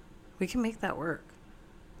 We can make that work.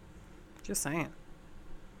 Just saying.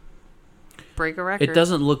 Break a record. It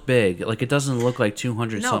doesn't look big. It doesn't look like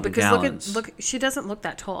 200 something gallons. No, because look, she doesn't look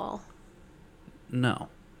that tall. No.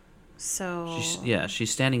 So.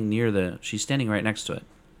 She's standing she's standing right next to it.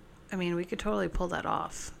 I mean, we could totally pull that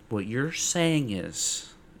off. What you're saying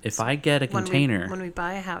is, if I get a container. When we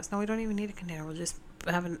buy a house. No, we don't even need a container. We'll just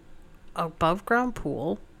have an above ground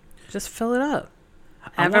pool. Just fill it up.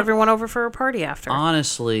 Have everyone over for a party after.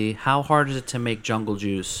 Honestly, how hard is it to make jungle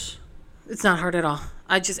juice? It's not hard at all.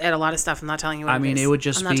 I just add a lot of stuff. I'm not telling you what it would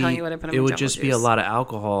just I'm not telling you what I put in it would jungle just juice. be a lot of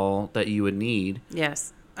alcohol that you would need.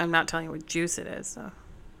 Yes. I'm not telling you what juice it is, so I'm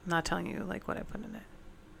not telling you what I put in it.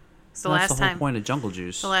 So that's the whole point of jungle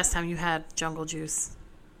juice. The last time you had jungle juice,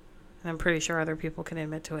 and I'm pretty sure other people can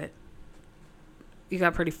admit to it, you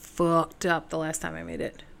got pretty fucked up the last time I made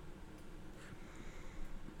it.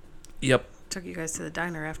 Yep. Took you guys to the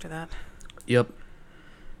diner after that. Yep.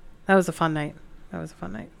 That was a fun night.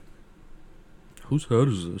 Whose head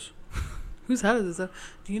is this? Whose head is this?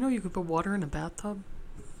 Do you know you could put water in a bathtub?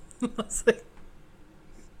 I was like,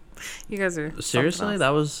 You guys are Seriously? That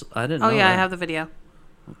was... I didn't know. know Oh, yeah, that. I have the video.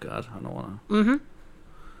 Oh, God. I don't want to...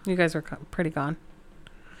 Mm-hmm. You guys are pretty gone.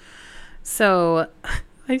 So,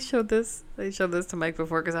 I showed this to Mike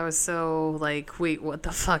before because I was so like, wait, what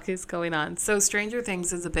the fuck is going on? So, Stranger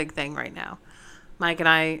Things is a big thing right now. Mike and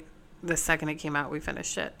I, the second it came out, we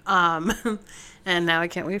finished it. And now I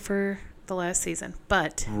can't wait for the last season.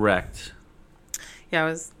 But... Wrecked.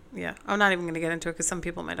 Yeah, I'm not even going to get into it because some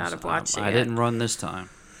people might not have watched it I didn't run this time.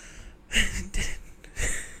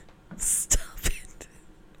 Stop it.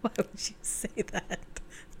 Why would you say that?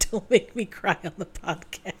 Don't make me cry on the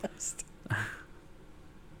podcast.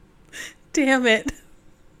 Damn it.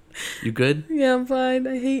 You good? Yeah, I'm fine.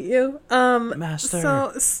 I hate you. Master.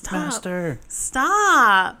 So stop. Master.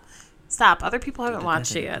 Stop. Other people haven't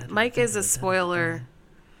watched it yet. Mike is a spoiler.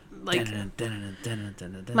 Like,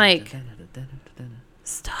 Mike.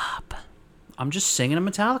 Stop. I'm just singing a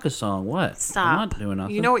Metallica song. What? Stop. I'm not doing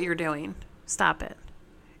nothing. You know what you're doing. Stop it.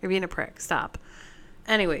 You're being a prick. Stop.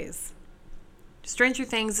 Anyways, Stranger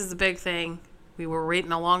Things is a big thing. We were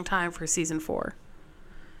waiting a long time for season 4.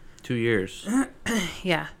 2 years.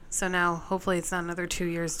 Yeah. So now, hopefully, it's not another 2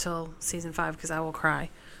 years till season 5 because I will cry.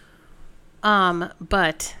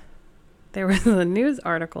 But there was a news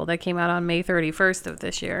article that came out on May 31st of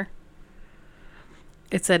this year.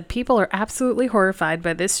 It said, people are absolutely horrified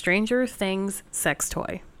by this Stranger Things sex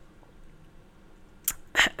toy.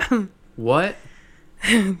 What?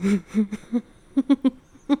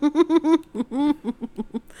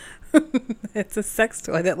 It's a sex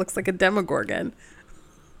toy that looks like a Demogorgon.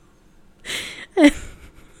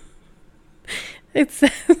 It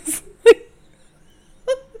says...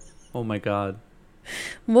 Oh my God.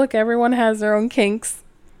 Look, everyone has their own kinks,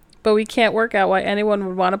 but we can't work out why anyone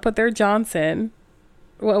would want to put their Johnson...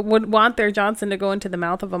 would want their Johnson to go into the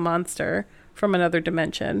mouth of a monster from another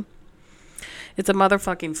dimension. It's a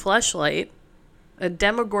motherfucking fleshlight. A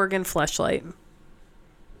Demogorgon fleshlight.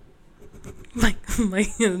 Mike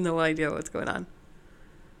has no idea what's going on.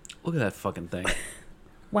 Look at that fucking thing.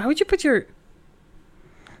 Why would you put your...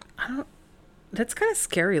 That's kind of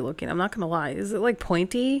scary looking. I'm not going to lie. Is it like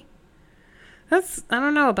pointy? I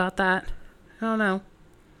don't know about that. I don't know.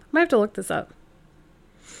 I might have to look this up.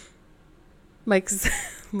 Mike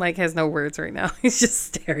has no words right now. He's just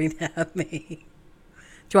staring at me.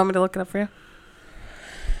 Do you want me to look it up for you?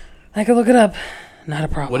 I could look it up. Not a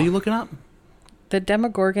problem. What are you looking up? The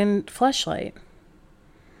Demogorgon fleshlight.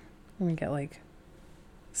 Let me get like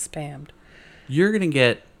spammed. You're gonna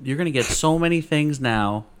get so many things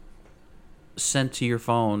now sent to your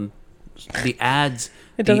phone. The ads.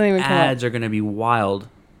 It doesn't even come up. Ads are gonna be wild.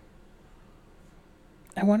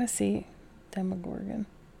 I want to see Demogorgon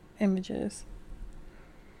images.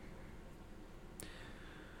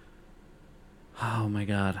 Oh my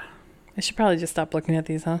God. I should probably just stop looking at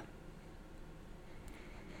these, huh?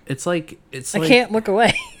 It's like I can't look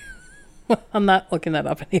away. I'm not looking that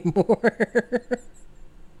up anymore.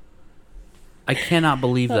 I cannot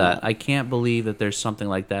believe that. I can't believe that there's something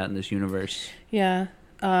like that in this universe. Yeah.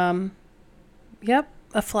 Yep.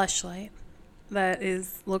 A fleshlight that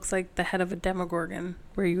looks like the head of a Demogorgon,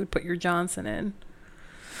 where you would put your Johnson in.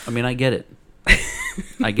 I mean, I get it.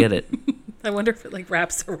 I get it. I wonder if it like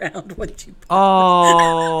wraps around what you put.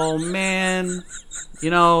 Oh man,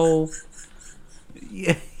 yeah,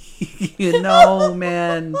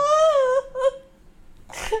 man.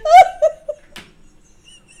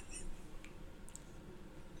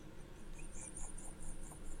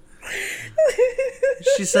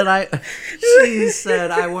 She said,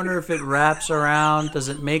 I wonder if it wraps around. Does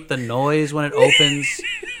it make the noise when it opens?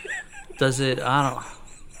 Does it? I don't.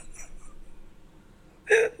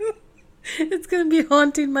 It's going to be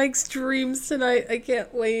haunting Mike's dreams tonight. I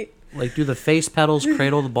can't wait. Like, do the face pedals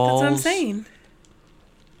cradle the balls? That's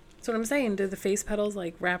what I'm saying. Do the face pedals,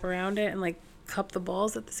 like, wrap around it and, like, cup the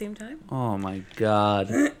balls at the same time? Oh, my God.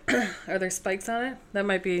 Are there spikes on it? That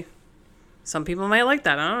might be... Some people might like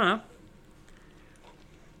that. I don't know.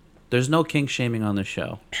 There's no kink shaming on this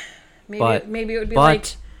show. Maybe it would be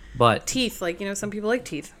like teeth. Like, some people like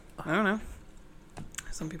teeth. I don't know.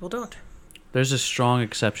 Some people don't. There's a strong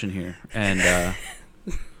exception here, and I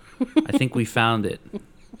think we found it.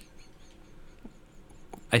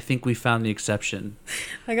 I think we found the exception.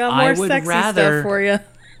 I got more sexy stuff for you.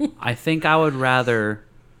 I think I would rather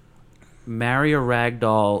marry a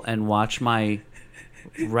ragdoll and watch my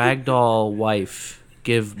ragdoll wife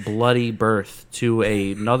give bloody birth to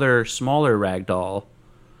another smaller ragdoll.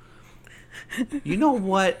 You know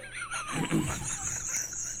what?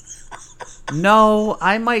 No,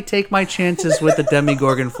 I might take my chances with the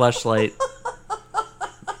Demogorgon fleshlight.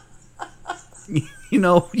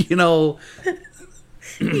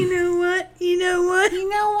 You know what? You know what? You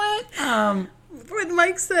know what? When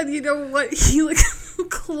Mike said, you know what, he like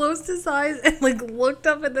closed his eyes and like looked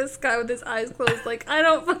up at the sky with his eyes closed. Like, I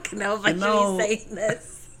don't fucking know if I should be saying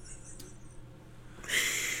this.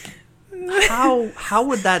 How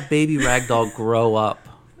would that baby ragdoll grow up?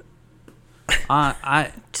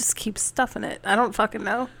 I just keep stuffing it. I don't fucking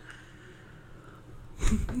know.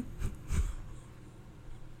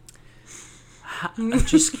 it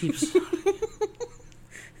just keeps.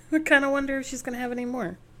 I kind of wonder if she's gonna have any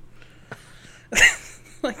more.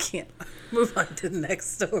 I can't move on to the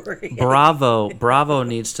next story. Bravo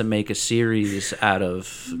needs to make a series out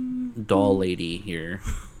of Doll Lady here.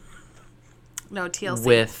 No, TLC.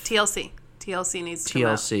 With TLC needs to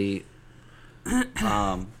TLC.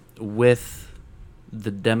 With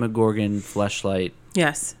the Demogorgon fleshlight.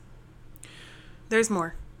 Yes. There's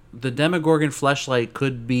more. The Demogorgon fleshlight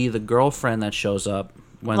could be the girlfriend that shows up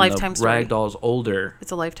when Lifetime the story. ragdoll's older.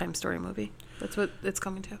 It's a Lifetime story movie. That's what it's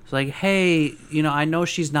coming to. It's like, hey, I know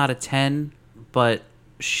she's not a 10, but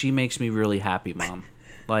she makes me really happy, Mom.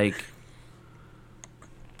 Like,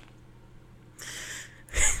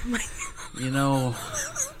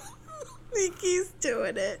 He keeps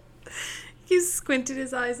doing it. He's squinting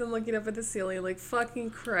his eyes and looking up at the ceiling like,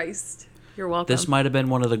 fucking Christ. You're welcome. This might have been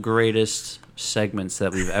one of the greatest segments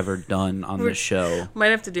that we've ever done on this show. Might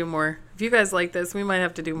have to do more. If you guys like this, we might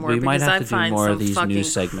have to do more. We might because have to do more of these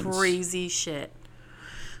news segments. Crazy shit.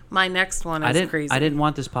 My next one is crazy. I didn't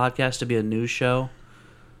want this podcast to be a news show,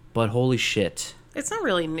 but holy shit. It's not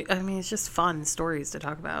really new. I mean, it's just fun stories to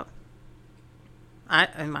talk about.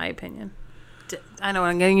 In my opinion. I know what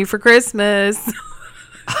I'm getting you for Christmas.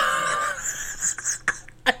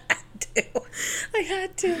 I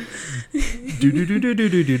had to.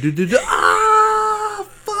 Ah,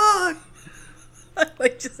 fuck! I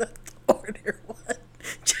might just have to order one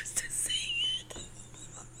just to see it.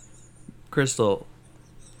 Crystal.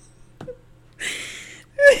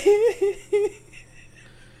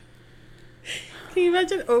 Can you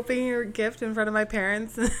imagine opening your gift in front of my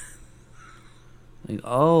parents? Like,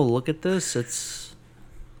 oh, look at this. It's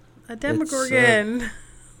a Demogorgon.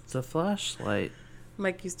 It's a flashlight.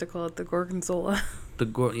 Mike used to call it the Gorgonzola. The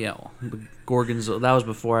Gorgonzola. That was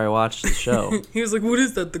before I watched the show. He was like, what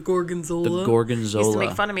is that, the Gorgonzola? The Gorgonzola. He used to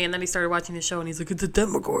make fun of me, and then he started watching the show, and he's like, it's a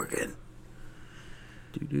Demogorgon.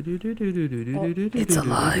 It's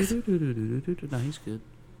alive. No, he's good.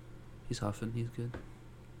 He's huffing. He's good.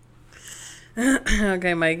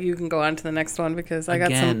 Okay, Mike, you can go on to the next one because I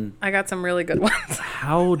got some really good ones.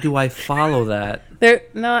 How do I follow that?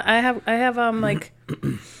 I have like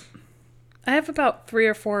I have about 3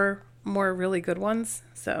 or 4 more really good ones,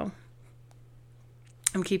 so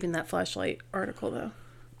I'm keeping that flashlight article though.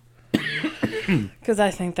 Because I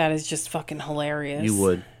think that is just fucking hilarious.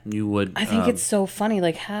 You would. I think it's so funny.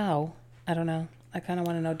 Like, how? I don't know. I kind of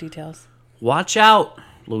want to know details. Watch out,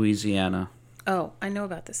 Louisiana. Oh, I know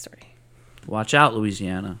about this story. Watch out,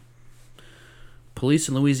 Louisiana. Police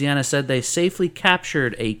in Louisiana said they safely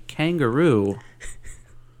captured a kangaroo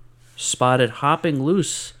spotted hopping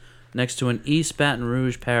loose next to an East Baton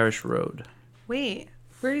Rouge Parish road. Wait,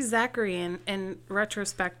 where's Zachary in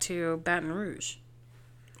retrospect to Baton Rouge?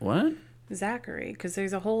 What? Zachary, because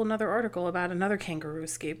there's a whole another article about another kangaroo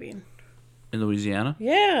escaping. In Louisiana?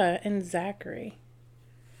 Yeah, in Zachary.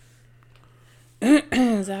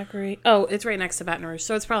 Zachary. Oh, it's right next to Baton Rouge,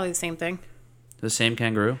 so it's probably the same thing. The same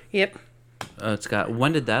kangaroo? Yep. It's got.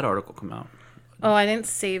 When did that article come out? Oh, I didn't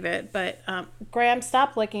save it, but Graham,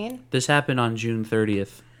 stop licking. This happened on June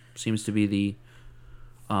 30th. Seems to be the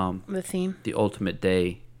theme, the ultimate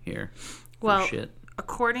day here. Well, shit.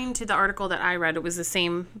 According to the article that I read, it was the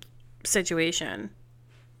same situation.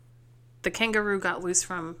 The kangaroo got loose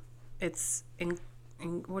from its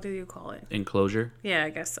what do you call it? Enclosure? Yeah, I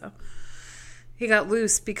guess so. He got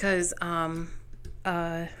loose because a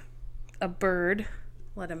bird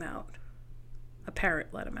let him out. A parrot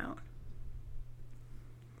let him out.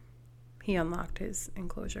 He unlocked his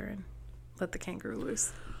enclosure and let the kangaroo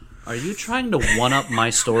loose. Are you trying to one-up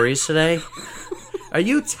my stories today? Are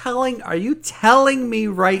you telling me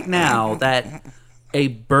right now that a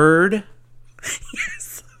bird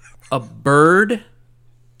Yes. A bird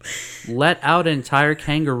let out an entire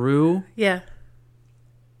kangaroo? Yeah.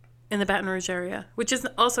 In the Baton Rouge area, which is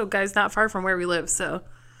also, guys, not far from where we live. So,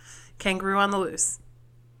 kangaroo on the loose.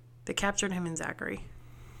 They captured him in Zachary,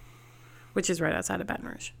 which is right outside of Baton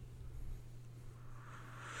Rouge.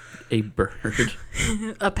 A bird.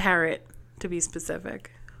 A parrot, to be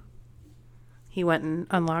specific. He went and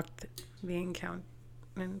unlocked the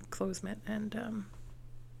enclosement and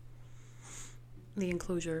the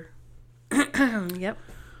enclosure. Yep.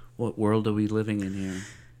 What world are we living in here?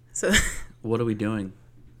 So, What are we doing?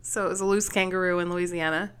 so it was a loose kangaroo in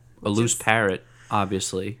Louisiana. A loose parrot,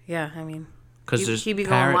 obviously. Yeah, I mean, Because he'd be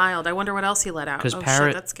going wild. I wonder what else he let out. Because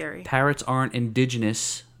shit, that's scary. Parrots aren't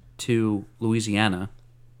indigenous to Louisiana.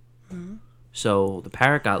 Mm-hmm. So the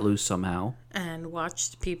parrot got loose somehow. And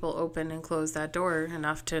watched people open and close that door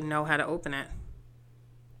enough to know how to open it.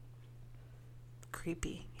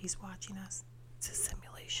 Creepy. He's watching us. It's a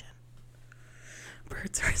simulation.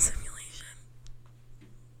 Birds are a simulation.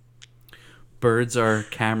 Birds are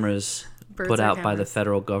cameras put out by the cameras.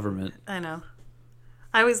 federal government. I know.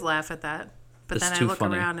 I always laugh at that. But It's then I too look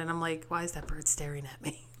funny. around and I'm like, why is that bird staring at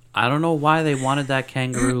me? I don't know why they wanted that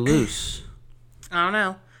kangaroo loose. I don't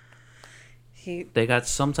know. They got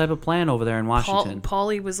some type of plan over there in Washington.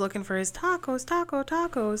 Paulie was looking for his tacos.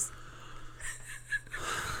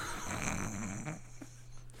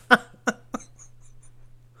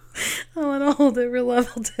 I want to hold it real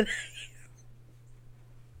level today.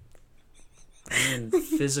 I'm in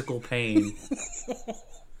physical pain.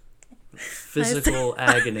 Physical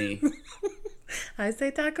agony. I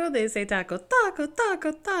say taco, they say taco.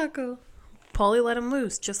 Taco. Paulie let him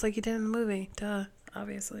loose, just like he did in the movie. Duh,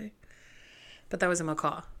 obviously. But that was a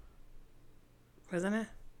macaw. Wasn't it?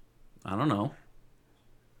 I don't know.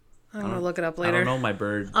 I'm going to look it up I later. don't know my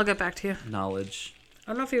bird I'll get back to you. knowledge.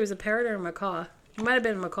 I don't know if he was a parrot or a macaw. He might have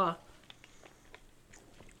been a macaw.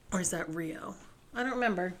 Or is that Rio? I don't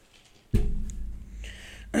remember.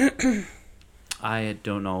 I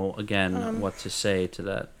don't know, again, what to say to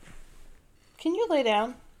that. Can you lay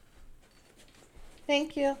down?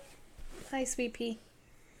 Thank you. Hi, sweet pea.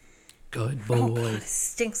 Good Oh, boy. God, it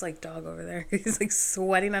stinks like dog over there. He's like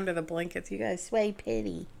sweating under the blankets. You guys sway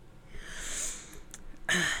pity.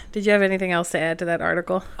 Did you have anything else to add to that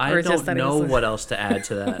article? I don't know what else to add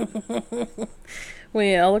to that.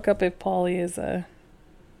 Wait, I'll look up if Polly is a...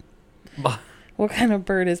 What kind of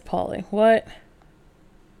bird is Polly? What?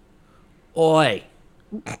 Oi.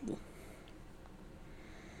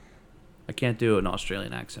 I can't do an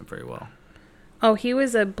Australian accent very well. Oh, he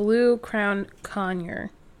was a blue crowned conure.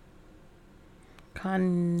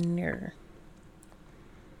 Conure.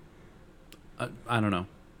 I don't know.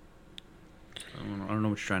 I don't know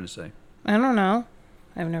what you're trying to say. I don't know.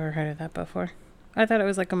 I've never heard of that before. I thought it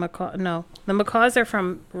was like a macaw. No, the macaws are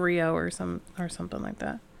from Rio or something like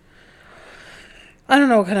that. I don't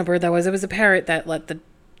know what kind of bird that was. It was a parrot that let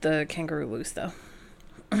the kangaroo loose, though.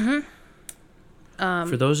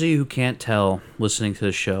 For those of you who can't tell, listening to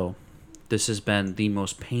the show, this has been the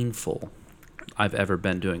most painful I've ever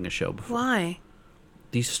been doing a show before. Why?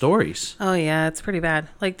 These stories. Oh, yeah, it's pretty bad.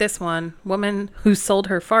 Like this one, woman who sold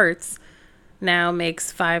her farts now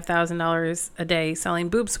makes $5,000 a day selling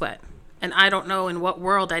boob sweat. And I don't know in what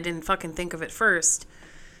world I didn't fucking think of it first.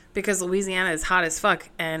 Because Louisiana is hot as fuck,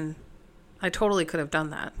 and I totally could have done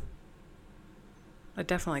that. I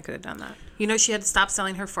definitely could have done that. You know, she had to stop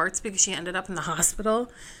selling her farts because she ended up in the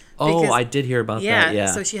hospital. Oh, I did hear about that. Yeah.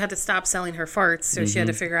 So she had to stop selling her farts. So she had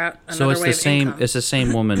to figure out another So it's way the of same. income. It's the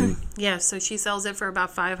same woman. Yeah. So she sells it for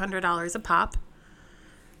about $500 a pop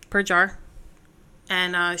per jar.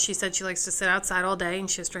 And she said she likes to sit outside all day and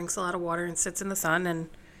she just drinks a lot of water and sits in the sun and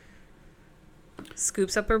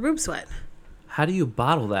scoops up her boob sweat. How do you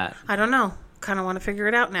bottle that? I don't know. Kind of want to figure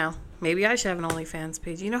it out now. Maybe I should have an OnlyFans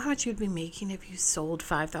page. You know how much you'd be making if you sold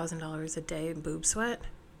 $5,000 a day in boob sweat?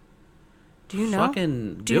 Do you know?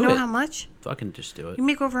 Fucking do you know how much? Fucking just do it. You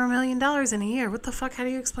make over $1 million in a year. What the fuck? How do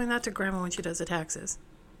you explain that to Grandma when she does the taxes?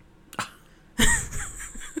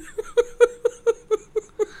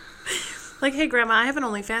 Like, hey, Grandma, I have an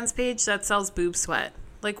OnlyFans page that sells boob sweat.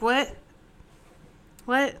 Like, what?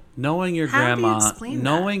 What? Knowing your How do you grandma, explain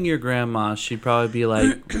that? she'd probably be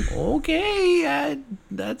like, "Okay,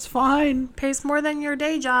 that's fine." Pays more than your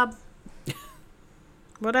day job.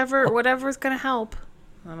 Whatever's gonna help.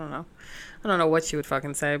 I don't know. I don't know what she would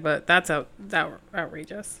fucking say, but that's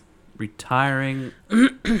outrageous. Retiring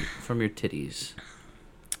from your titties.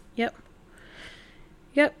 Yep.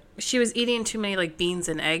 She was eating too many like beans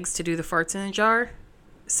and eggs to do the farts in a jar,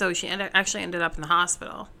 so she actually ended up in the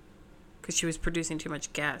hospital because she was producing too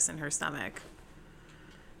much gas in her stomach.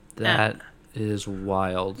 That is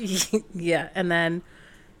wild. Yeah, and then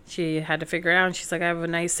she had to figure it out, and she's like, I have a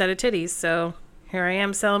nice set of titties, so here I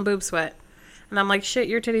am selling boob sweat. And I'm like, shit,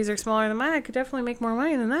 your titties are smaller than mine. I could definitely make more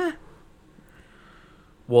money than that.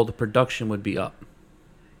 Well, the production would be up.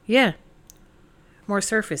 Yeah. More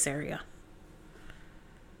surface area.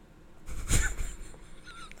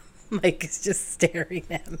 Mike is just staring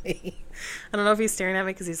at me. I don't know if he's staring at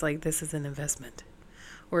me because he's like, this is an investment.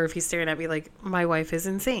 Or if he's staring at me like, my wife is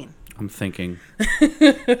insane. I'm thinking.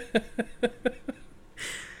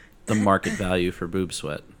 the market value for boob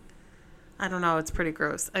sweat? I don't know. It's pretty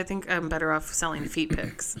gross. I think I'm better off selling feet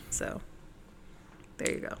pics. So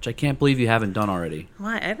there you go. Which I can't believe you haven't done already.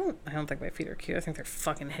 Why? I don't think my feet are cute. I think they're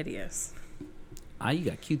fucking hideous. You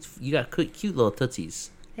got cute little tootsies.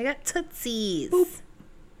 I got tootsies. Boop.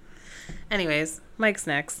 Anyways, Mike's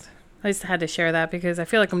next. I just had to share that because I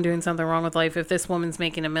feel like I'm doing something wrong with life if this woman's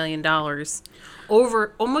making $1 million,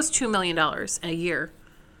 over almost $2 million a year.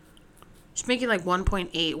 She's making like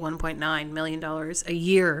 $1.9 million a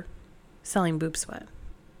year selling boob sweat.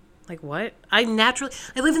 Like what? I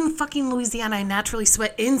live in fucking Louisiana. I naturally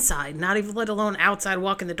sweat inside, not even let alone outside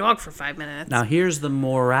walking the dog for 5 minutes. Now here's the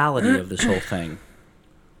morality of this whole thing.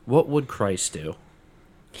 What would Christ do?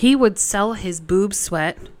 He would sell his boob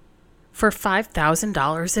sweat for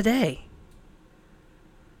 $5,000 a day.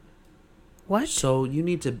 What? So you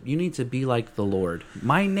need to be like the Lord.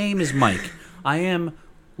 My name is Mike. I am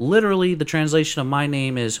literally, the translation of my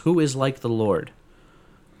name is who is like the Lord.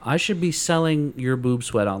 I should be selling your boob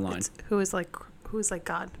sweat online. It's who is like God. Who is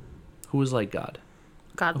like God?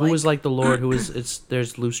 God. Who is like the Lord? Who is?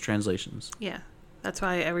 There's loose translations. Yeah, that's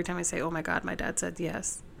why every time I say, "Oh my God," my dad said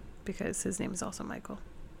yes, because his name is also Michael.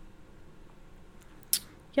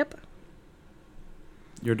 Yep.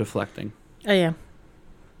 You're deflecting. I am.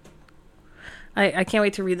 I can't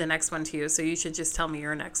wait to read the next one to you, so you should just tell me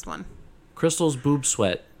your next one. Crystal's boob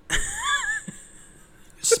sweat.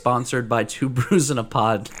 Sponsored by Two Brews in a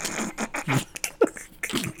Pod.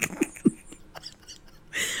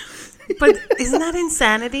 But isn't that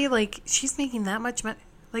insanity? Like, she's making that much money.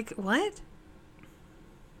 Like, what?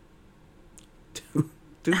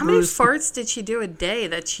 How many farts did she do a day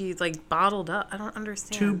that she, like, bottled up? I don't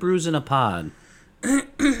understand. Two Brews in a Pod.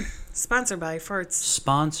 Sponsored by Farts.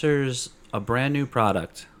 Sponsors a brand new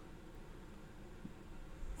product.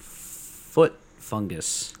 Foot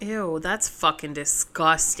fungus. Ew, that's fucking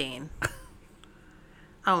disgusting.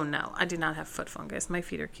 Oh, no. I do not have foot fungus. My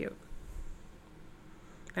feet are cute.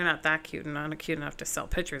 They're not that cute and not cute enough to sell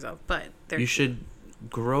pictures of, but they're You should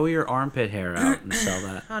grow your armpit hair out and sell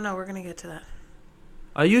that. Oh, no, we're going to get to that.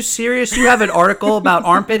 Are you serious? You have an article about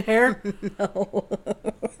armpit hair? No.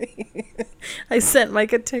 I sent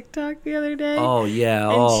Mike a TikTok the other day. Oh, yeah.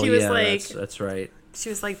 And she was like, that's right. She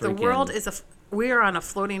was like, the world is we are on a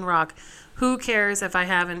floating rock. Who cares if I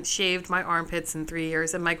haven't shaved my armpits in 3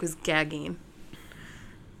 years? And Mike was gagging.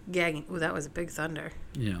 Ooh, that was a big thunder.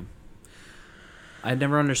 Yeah. I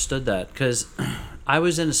never understood that because I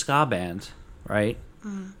was in a ska band, right?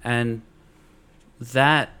 Mm. And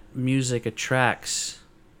that music attracts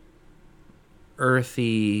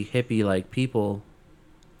earthy, hippie-like people.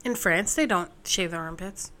 In France, they don't shave their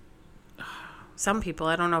armpits. Some people,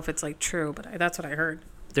 I don't know if it's like true, but that's what I heard.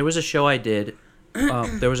 There was a show I did.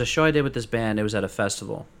 With this band. It was at a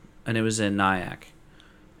festival, and it was in Nyack,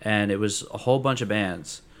 and it was a whole bunch of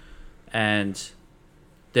bands, and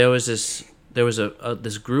there was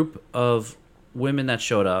this group of women that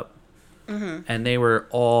showed up, mm-hmm. and they were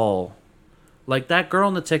all like that girl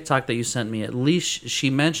in the TikTok that you sent me. At least she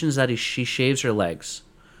mentions that she shaves her legs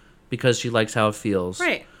because she likes how it feels.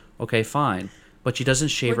 Right. Okay, fine, but she doesn't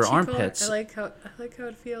shave her armpits. I like how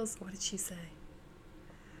it feels. What did she say?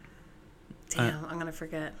 Damn, I'm gonna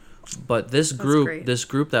forget. But this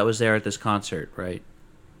group that was there at this concert, right?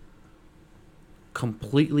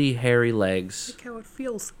 Completely hairy legs. Look how it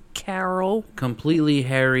feels, Carol. Completely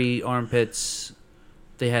hairy armpits.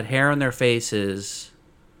 They had hair on their faces.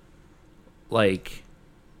 Like,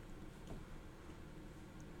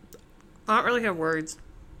 I don't really have words.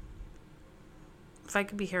 If I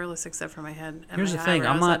could be hairless except for my head and here's my the thing,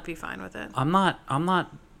 eyebrows, I'd be fine with it. I'm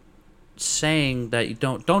not saying that you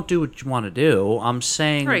don't do what you want to do. I'm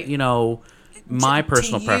saying, right. My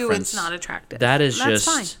personal to preference. You, it's not attractive. That is that's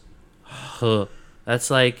just fine.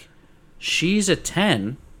 That's like she's a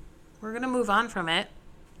 10. We're gonna move on from it.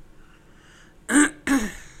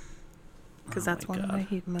 Because that's one of my.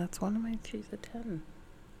 She's a 10.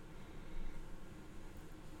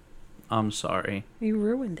 I'm sorry. You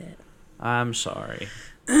ruined it. I'm sorry.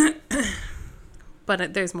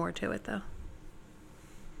 But there's more to it, though.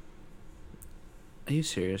 Are you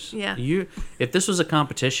serious? Yeah. If this was a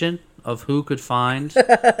competition of who could find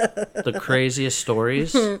the craziest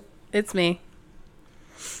stories, it's me.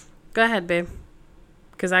 Go ahead, babe.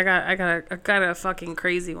 Because I got a fucking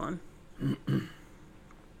crazy one.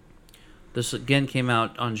 This again came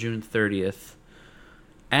out on June 30th.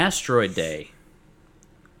 Asteroid Day.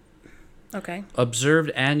 Okay.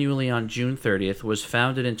 Observed annually on June 30th, was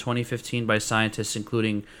founded in 2015 by scientists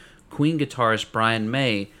including Queen guitarist Brian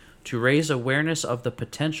May to raise awareness of the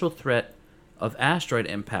potential threat of asteroid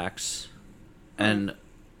impacts and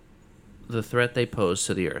the threat they pose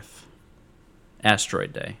to the Earth.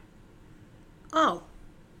 Asteroid Day. Oh.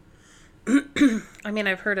 I mean,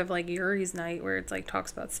 I've heard of like Yuri's Night where it's like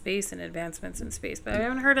talks about space and advancements in space, but I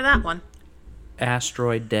haven't heard of that one.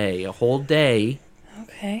 Asteroid Day. A whole day.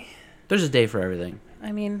 Okay. There's a day for everything.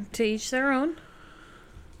 I mean, to each their own.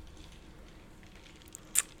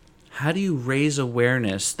 How do you raise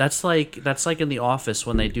awareness? That's like in The Office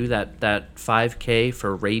when they do that 5K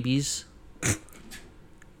for rabies.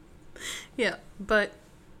 Yeah, but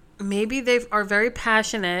maybe they are very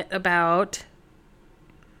passionate about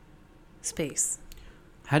space.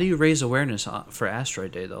 How do you raise awareness for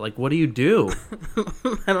Asteroid Day, though? Like, what do you do?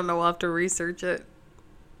 I don't know. We'll have to research it.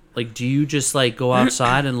 Like, do you just, like, go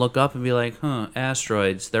outside and look up and be like,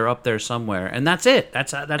 asteroids, they're up there somewhere. And that's it.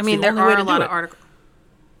 That's I mean, the only way there are to a lot do of it. articles.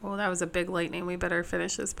 Well, that was a big lightning. We better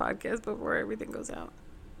finish this podcast before everything goes out.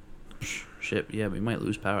 Shit, yeah, we might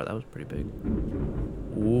lose power. That was pretty big.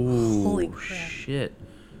 Ooh, Holy crap. Shit.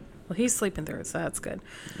 Well, he's sleeping through it, so that's good.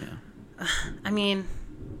 Yeah. I mean,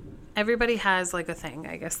 everybody has, like, a thing.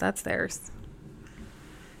 I guess that's theirs.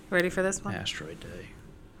 Ready for this one? Asteroid Day.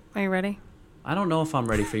 Are you ready? I don't know if I'm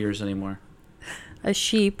ready for yours anymore. A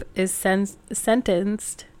sheep is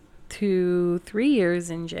sentenced to 3 years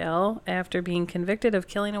in jail after being convicted of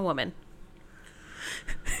killing a woman.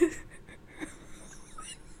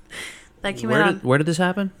 That came out on Where did this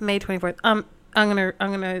happen? May 24th. I'm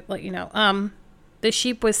gonna let you know. The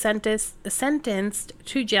sheep was sentenced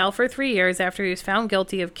to jail for 3 years after he was found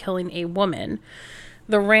guilty of killing a woman.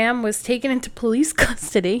 The ram was taken into police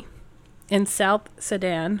custody in South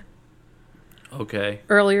Sudan. Okay.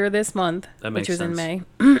 Earlier this month, That makes which was sense. in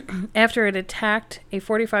May, after it attacked a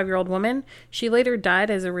 45-year-old woman. She later died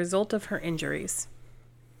as a result of her injuries.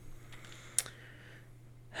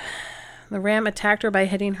 The ram attacked her by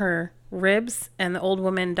hitting her ribs, and the old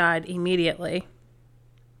woman died immediately.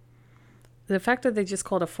 The fact that they just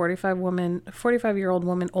called a 45-year-old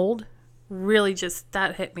woman old, really just,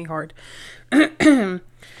 that hit me hard.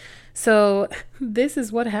 So this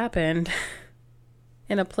is what happened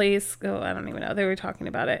in a place, I don't even know, they were talking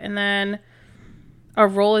about it. And then our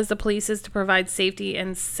role as the police is to provide safety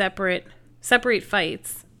and separate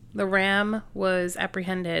fights. The ram was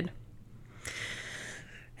apprehended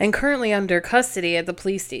and currently under custody at the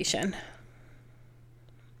police station.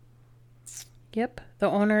 Yep, the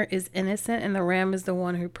owner is innocent and the ram is the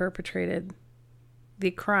one who perpetrated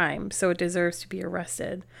the crime, so it deserves to be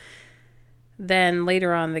arrested. Then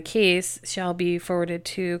later on, the case shall be forwarded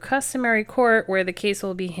to customary court where the case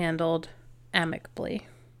will be handled amicably.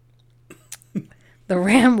 The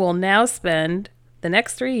ram will now spend the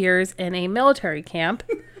next 3 years in a military camp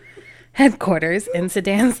headquarters in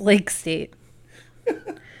Sudan's Lake State.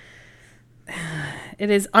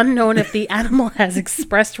 It is unknown if the animal has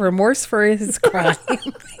expressed remorse for his crime.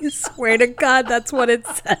 I swear to God, that's what it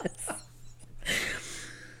says.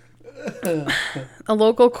 A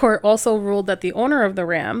local court also ruled that the owner of the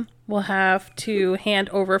ram will have to hand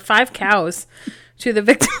over 5 cows to the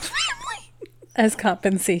victim's family as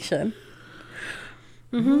compensation.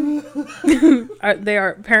 Mm-hmm.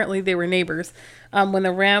 They were neighbors. When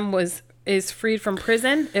the ram is freed from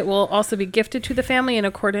prison, it will also be gifted to the family in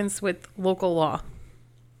accordance with local law.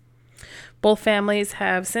 Both families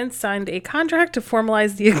have since signed a contract to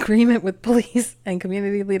formalize the agreement with police, and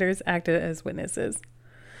community leaders acted as witnesses.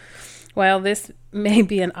 While this may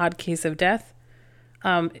be an odd case of death,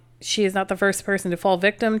 she is not the first person to fall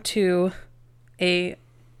victim to a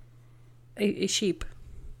sheep.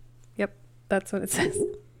 Yep, that's what it says.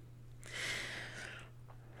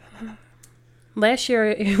 Last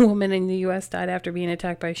year, a woman in the U.S. died after being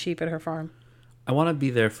attacked by sheep at her farm. I want to be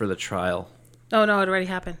there for the trial. Oh, no, it already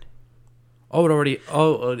happened. Oh,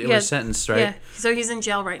 it was sentenced, right? Yeah, so he's in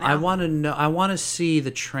jail right now. I want to know. I want to see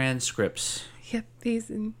the transcripts. Yep,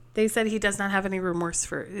 they said he does not have any remorse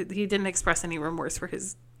he didn't express any remorse for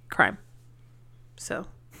his crime. So,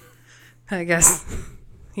 I guess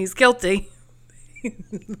he's guilty.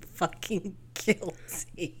 Fucking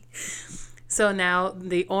guilty. So now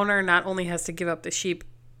the owner not only has to give up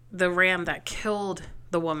the ram that killed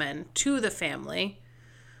the woman to the family,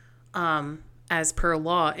 as per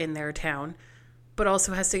law in their town, but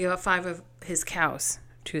also has to give up 5 of his cows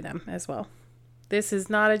to them as well. This is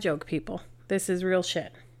not a joke, people. This is real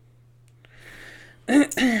shit.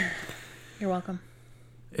 You're welcome.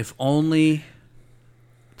 If only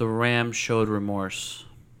the ram showed remorse.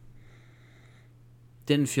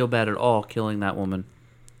 Didn't feel bad at all killing that woman.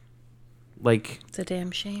 Like, It's a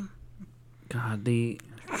damn shame. God,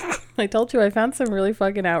 I told you I found some really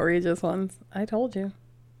fucking outrageous ones. I told you.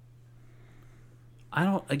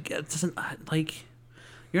 it doesn't, like,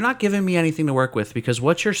 You're not giving me anything to work with because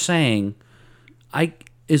what you're saying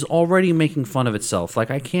is already making fun of itself. Like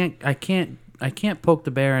I can't poke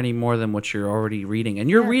the bear any more than what you're already reading. And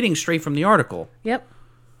you're reading straight from the article. Yep.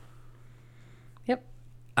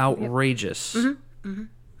 Outrageous.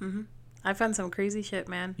 I found some crazy shit,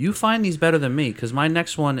 man. You find these better than me because my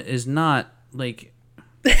next one is not like...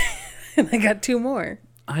 And I got 2 more.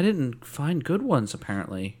 I didn't find good ones,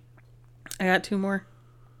 apparently. I got 2 more.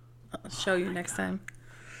 I'll show you next time.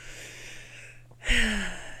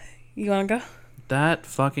 You want to go? That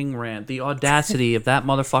fucking rant. The audacity of that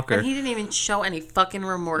motherfucker. And he didn't even show any fucking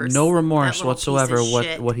remorse. No remorse whatsoever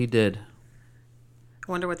what he did.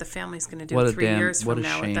 I wonder what the family's going to do 3 years from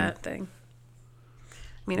now with that thing. I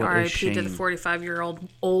mean, R.I.P. to the 45-year-old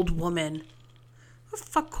old woman. Who the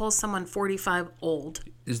fuck calls someone 45 old?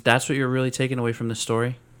 Is that what you're really taking away from this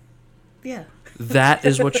story? Yeah. That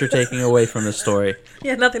is what you're taking away from the story.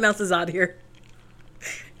 Yeah, nothing else is odd here.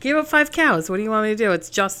 Gave up 5 cows. What do you want me to do? It's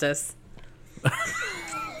justice.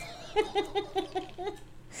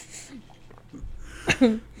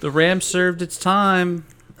 The ram served its time,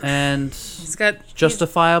 and he's got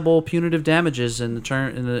justifiable punitive damages in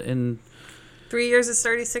 3 years is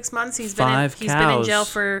 36 months. He's been in jail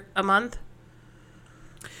for a month.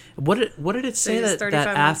 What did it say that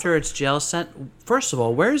after its jail sent? First of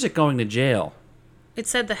all, where is it going to jail? It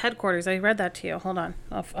said the headquarters. I read that to you. Hold on.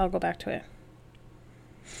 I'll go back to it.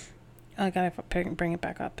 I gotta bring it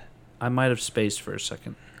back up. I might have spaced for a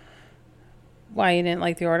second. Why, you didn't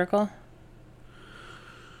like the article?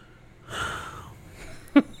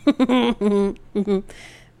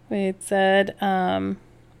 It said,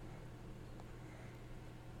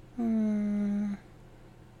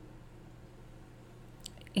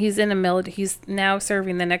 he's now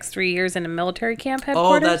serving the next 3 years in a military camp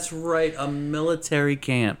headquarters. Oh, that's right, a military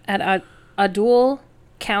camp. At Adul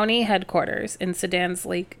County headquarters in Sudan's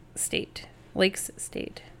Lakes State.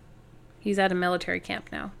 He's at a military camp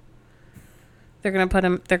now. They're gonna put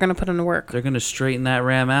him to work. They're gonna straighten that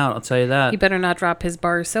ram out, I'll tell you that. He better not drop his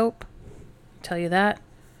bar of soap. I'll tell you that.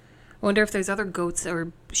 I wonder if there's other goats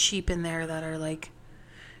or sheep in there that are like,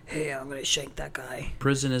 hey, I'm gonna shank that guy.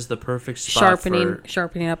 Prison is the perfect spot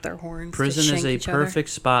sharpening up their horns. Prison is a perfect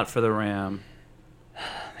spot for the ram.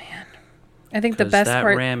 Oh man, I think the best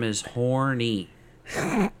part. That ram is horny.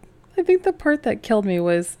 I think the part that killed me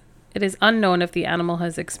was, it is unknown if the animal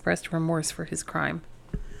has expressed remorse for his crime.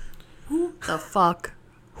 Who the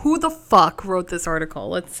fuck wrote this article?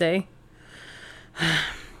 Let's say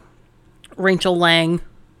Rachel Lang.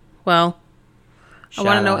 Well, I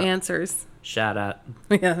want to know answers. Shout out.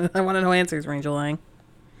 Yeah, I want to know answers, Rachel Lang.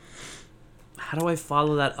 How do I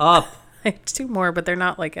follow that up? I have 2 more, but they're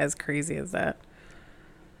not like as crazy as that.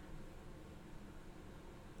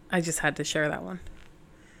 I just had to share that one.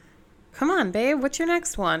 Come on, babe. What's your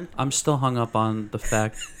next one? I'm still hung up on the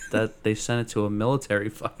fact that they sent it to a military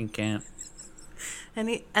fucking camp. And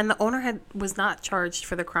the owner was not charged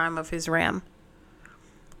for the crime of his ram.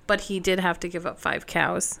 But he did have to give up 5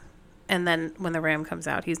 cows. And then when the ram comes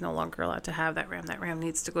out, he's no longer allowed to have that ram. That ram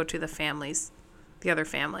needs to go to the other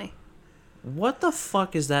family. What the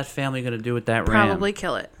fuck is that family going to do with that ram? Probably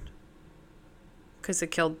kill it. Because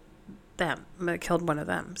it killed them. It killed one of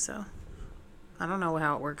them, so... I don't know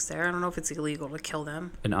how it works there. I don't know if it's illegal to kill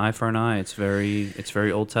them. An eye for an eye. It's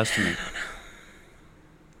very Old Testament.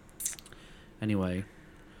 Anyway,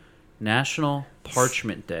 National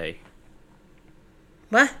Parchment Day.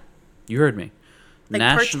 What? You heard me. Like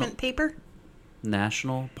parchment paper?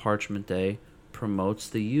 National Parchment Day promotes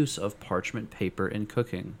the use of parchment paper in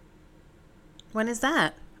cooking. When is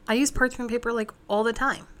that? I use parchment paper like all the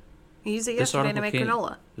time. I used it yesterday to make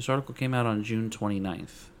granola. This article came out on June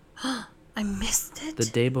 29th. I missed it. The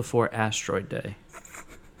day before Asteroid Day.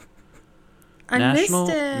 Missed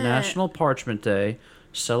it. National Parchment Day,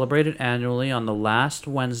 celebrated annually on the last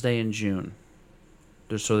Wednesday in June.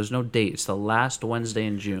 There's no date. It's the last Wednesday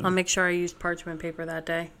in June. I'll make sure I used parchment paper that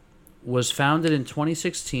day. Was founded in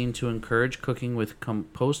 2016 to encourage cooking with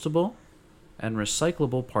compostable and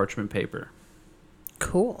recyclable parchment paper.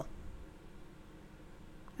 Cool.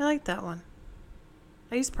 I like that one.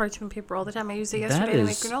 I use parchment paper all the time. I used it yesterday to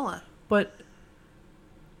make granola. But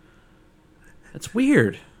that's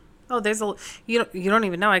weird. Oh, you don't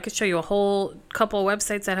even know. I could show you a whole couple of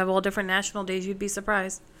websites that have all different national days. You'd be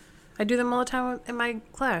surprised. I do them all the time in my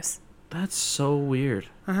class. That's so weird.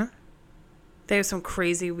 Uh-huh. They have some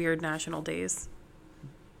crazy weird national days.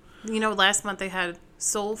 You know, last month they had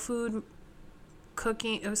soul food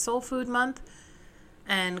cooking. It was Soul Food Month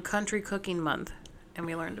and Country Cooking Month, and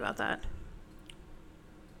we learned about that.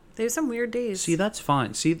 They have some weird days. See, that's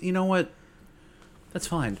fine. See, you know what? That's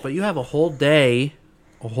fine. But you have a whole day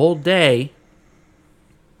a whole day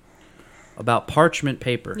about parchment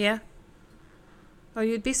paper. Yeah. Oh,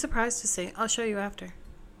 you'd be surprised to see. I'll show you after.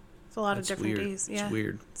 It's a lot That's of different weird. days. Yeah. It's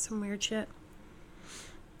weird. Some weird shit.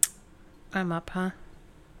 I'm up, huh?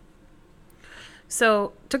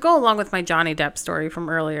 So, to go along with my Johnny Depp story from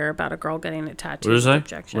earlier about a girl getting a tattoo. What is that?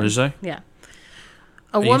 Objection. What is that? Yeah.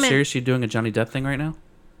 Are you seriously doing a Johnny Depp thing right now?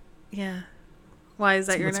 Yeah. Why is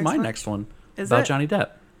that your next one? What's my next one? Is about it? Johnny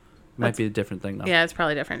Depp. Might be a different thing, though. Yeah, it's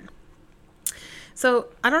probably different. So,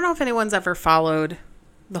 I don't know if anyone's ever followed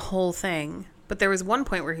the whole thing, but there was one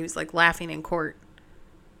point where he was, like, laughing in court.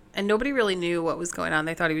 And nobody really knew what was going on.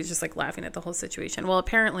 They thought he was just, like, laughing at the whole situation. Well,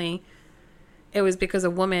 apparently, it was because a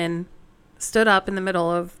woman stood up in the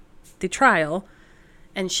middle of the trial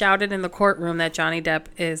and shouted in the courtroom that Johnny Depp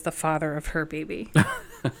is the father of her baby.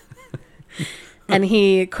 And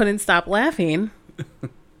he couldn't stop laughing.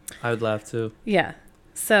 I would laugh, too. Yeah.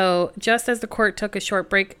 So, just as the court took a short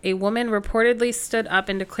break, a woman reportedly stood up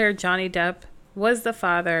and declared Johnny Depp was the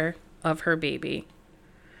father of her baby.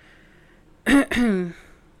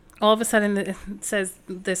 All of a sudden, it says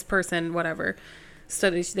this person, whatever,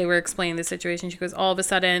 they were explaining the situation. She goes, all of a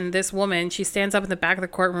sudden, this woman, she stands up in the back of the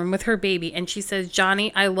courtroom with her baby, and she says,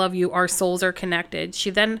 Johnny, I love you. Our souls are connected.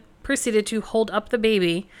 She then proceeded to hold up the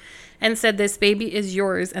baby and said, this baby is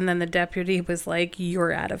yours. And then the deputy was like,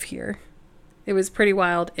 you're out of here. It was pretty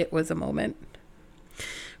wild. It was a moment.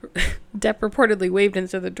 Depp reportedly waved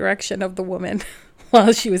into the direction of the woman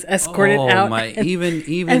while she was escorted out. My, and,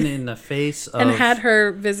 even in the face of... And had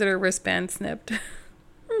her visitor wristband snipped.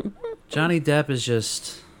 Johnny Depp is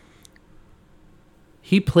just...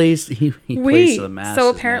 He plays to the masses. So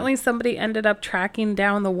apparently somebody ended up tracking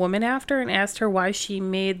down the woman after and asked her why she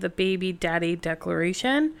made the baby daddy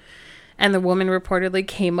declaration. And the woman reportedly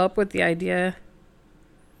came up with the idea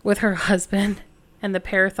with her husband. And the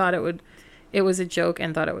pair thought it was a joke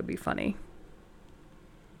and thought it would be funny.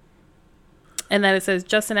 And then it says,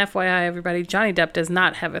 just an FYI, everybody, Johnny Depp does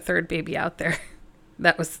not have a third baby out there.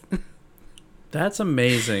 That's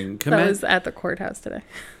amazing. That was at the courthouse today.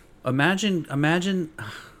 Imagine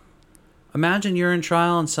you're in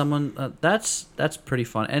trial and someone, that's pretty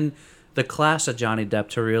fun. And the class of Johnny Depp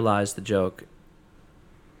to realize the joke.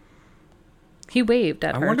 He waved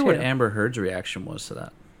at her, I wonder too. what Amber Heard's reaction was to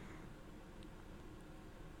that.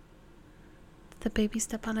 The baby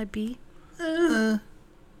step on a bee? Yeah,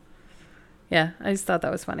 I just thought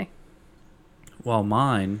that was funny. Well,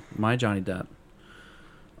 my Johnny Depp.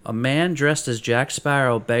 A man dressed as Jack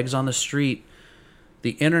Sparrow begs on the street.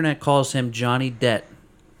 The internet calls him Johnny Depp.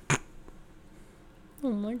 Oh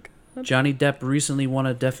my God. Johnny Depp recently won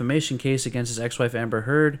a defamation case against his ex-wife Amber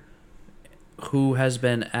Heard, who has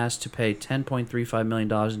been asked to pay $10.35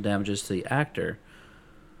 million in damages to the actor.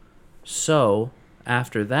 So,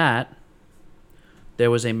 after that, there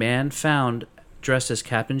was a man found dressed as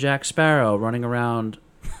Captain Jack Sparrow running around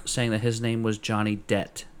saying that his name was Johnny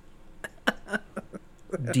Depp.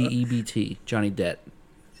 D-E-B-T, Johnny Depp.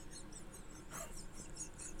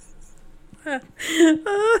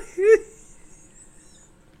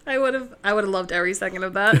 I would have loved every second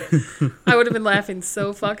of that. I would have been laughing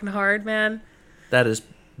so fucking hard, man. That is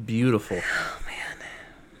beautiful. Oh man,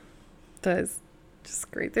 that is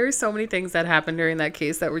just great. There are so many things that happened during that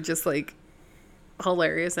case that were just like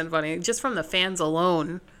hilarious and funny, just from the fans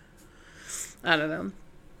alone. I don't know.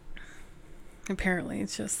 Apparently,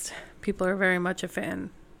 it's just people are very much a fan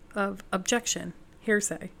of objection,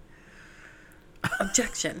 hearsay.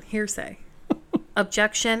 Objection, hearsay.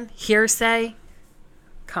 Objection, hearsay.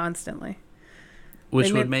 Constantly.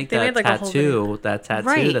 Which would make that tattoo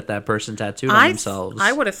right. that person tattooed on themselves.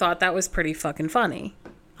 I would have thought that was pretty fucking funny.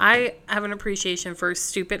 I have an appreciation for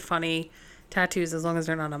stupid, funny tattoos as long as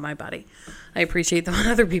they're not on my body. I appreciate them on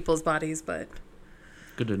other people's bodies, but...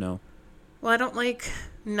 Good to know. Well, I don't like...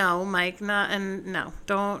 No, Mike, no.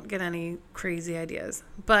 Don't get any crazy ideas.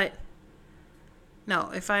 But,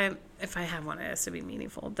 no, if I have one, it has to be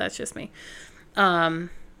meaningful. That's just me.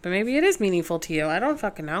 But maybe it is meaningful to you. I don't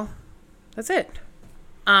fucking know. That's it.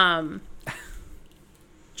 Johnny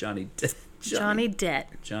Depp. Johnny Depp.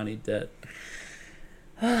 Johnny Depp.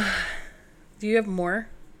 Do you have more?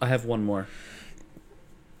 I have one more.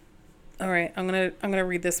 All right, I'm gonna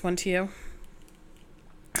read this one to you.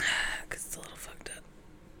 'Cause it's a little fucked up.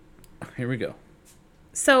 Here we go.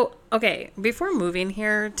 So, okay, before moving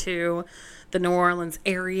here to the New Orleans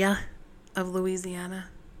area of Louisiana,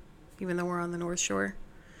 even though we're on the North Shore,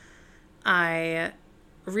 I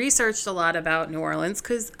researched a lot about New Orleans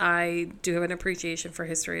because I do have an appreciation for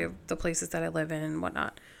history of the places that I live in and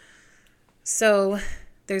whatnot. So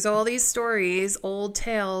there's all these stories, old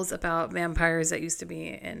tales about vampires that used to be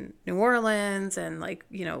in New Orleans and like,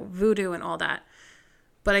 you know, voodoo and all that.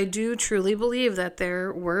 But I do truly believe that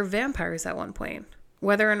there were vampires at one point.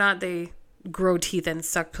 Whether or not they grow teeth and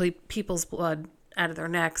suck people's blood out of their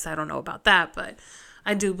necks, I don't know about that. But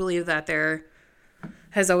I do believe that there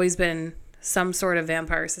has always been some sort of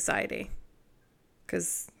vampire society.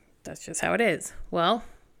 Because that's just how it is. Well,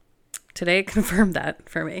 today it confirmed that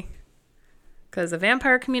for me. Because the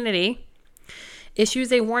vampire community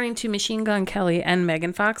issues a warning to Machine Gun Kelly and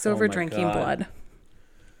Megan Fox over drinking blood.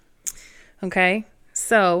 Okay,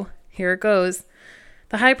 so here it goes.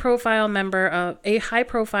 A high profile member of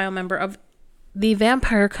the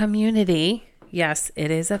vampire community, yes,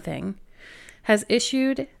 it is a thing, has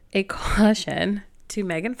issued a caution to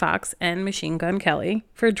Megan Fox and Machine Gun Kelly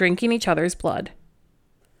for drinking each other's blood.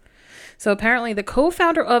 So apparently the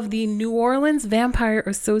co-founder of the New Orleans Vampire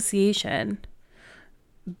Association,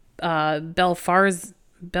 Belfazar?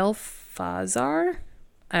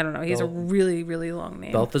 I don't know. He has a really, really long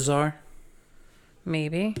name. Balthazar?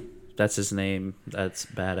 Maybe. That's his name. That's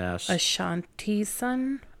badass. Ashanti's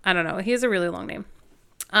son? I don't know. He has a really long name.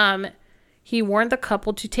 He warned the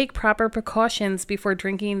couple to take proper precautions before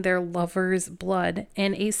drinking their lover's blood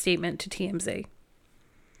in a statement to TMZ.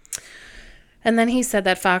 And then he said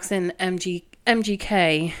that Fox and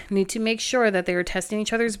MGK need to make sure that they are testing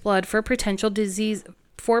each other's blood for potential diseases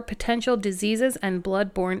and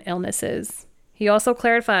blood-borne illnesses. He also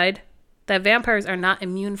clarified that vampires are not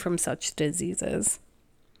immune from such diseases.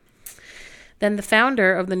 Then the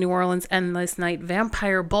founder of the New Orleans Endless Night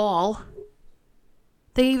Vampire Ball.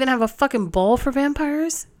 They even have a fucking ball for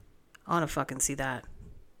vampires? I want to fucking see that.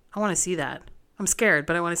 I want to see that. I'm scared,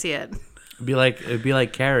 but I want to see it. It'd be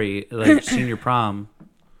like Carrie, like senior prom.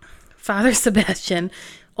 Father Sebastian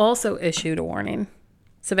also issued a warning.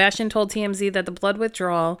 Sebastian told TMZ that the blood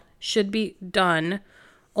withdrawal should be done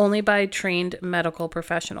only by trained medical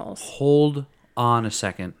professionals. Hold on a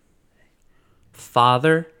second.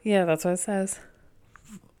 Father? Yeah, that's what it says.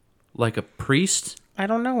 Like a priest? I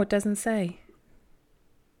don't know. It doesn't say.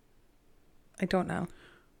 I don't know.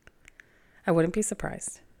 I wouldn't be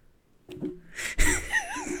surprised.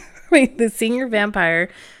 Wait, the senior vampire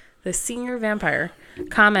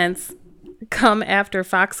comments come after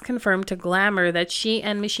Fox confirmed to Glamour that she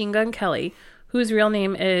and Machine Gun Kelly, whose real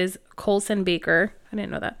name is Colson Baker, I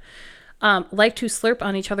didn't know that, like to slurp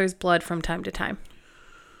on each other's blood from time to time.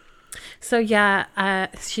 So yeah,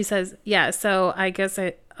 she says, yeah, so I guess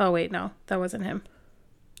oh wait, no, that wasn't him.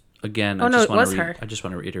 Again, it was her. I just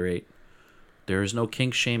want to reiterate, there is no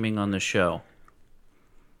kink shaming on the show,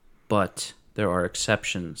 but there are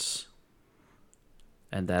exceptions,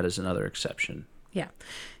 and that is another exception. Yeah.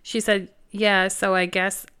 She said, yeah, so I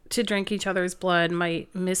guess to drink each other's blood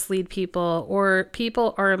might mislead people, or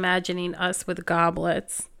people are imagining us with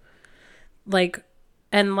goblets. Like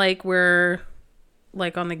we're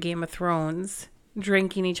like on the Game of Thrones,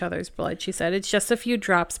 drinking each other's blood. She said, it's just a few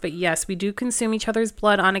drops, but yes, we do consume each other's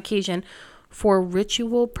blood on occasion for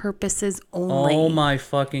ritual purposes only. Oh my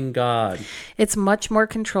fucking God. It's much more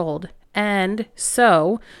controlled. And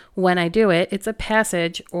so when I do it, it's a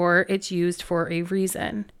passage or it's used for a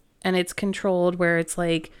reason. And it's controlled where it's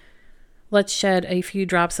like, let's shed a few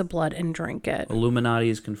drops of blood and drink it. Illuminati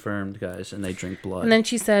is confirmed, guys, and they drink blood. And then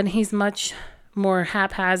she said he's much more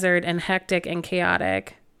haphazard and hectic and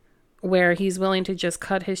chaotic, where he's willing to just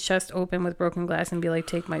cut his chest open with broken glass and be like,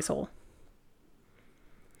 take my soul.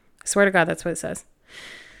 I swear to God, that's what it says.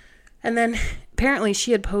 And then apparently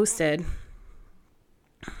she had posted,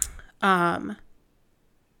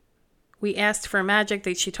 we asked for magic,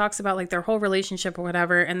 that she talks about like their whole relationship or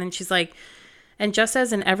whatever. And then she's like, and just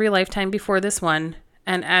as in every lifetime before this one,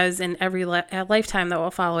 and as in every lifetime that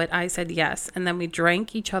will follow it, I said yes. And then we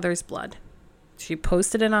drank each other's blood. She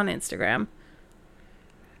posted it on Instagram.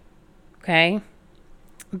 Okay.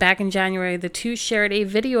 Back in January, the two shared a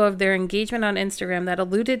video of their engagement on Instagram that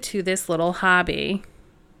alluded to this little hobby.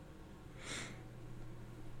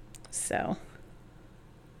 So,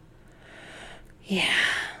 yeah.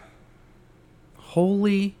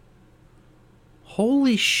 Holy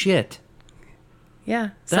shit.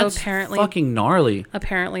 Yeah. That's so apparently fucking gnarly.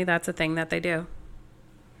 Apparently that's a thing that they do.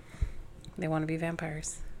 They want to be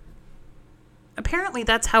vampires. Apparently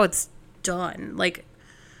that's how it's done. Like,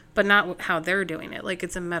 but not how they're doing it. Like,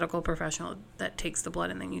 it's a medical professional that takes the blood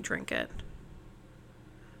and then you drink it.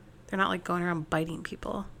 They're not like going around biting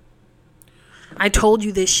people. I told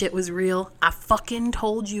you this shit was real. I fucking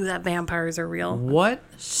told you that vampires are real. What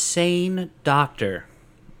sane doctor?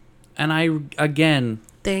 And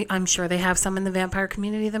I'm sure they have some in the vampire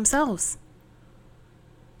community themselves.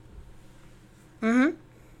 Mm-hmm.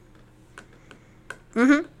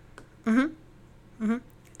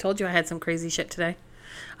 Told you I had some crazy shit today.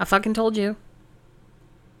 I fucking told you.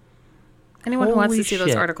 Anyone who wants to see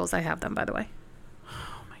those articles, I have them, by the way.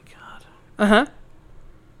 Oh my god. Uh-huh.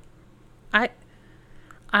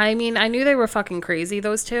 I mean, I knew they were fucking crazy,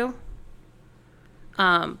 those two.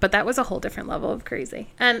 But that was a whole different level of crazy.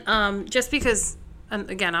 And just because, and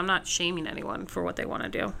again, I'm not shaming anyone for what they want to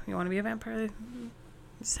do. You want to be a vampire?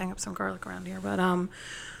 Just hang up some garlic around here. But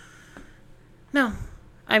no.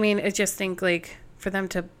 I mean, I just think, like, for them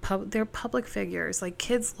to, they're public figures. Like,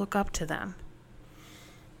 kids look up to them.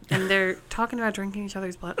 And they're talking about drinking each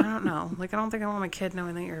other's blood. I don't know. Like, I don't think I want my kid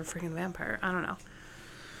knowing that you're a freaking vampire. I don't know.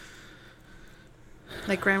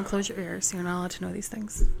 Like, Graham, close your ears. You're not allowed to know these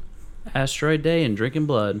things. Asteroid Day and drinking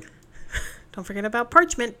blood. Don't forget about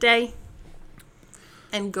Parchment Day.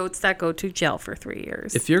 And goats that go to jail for 3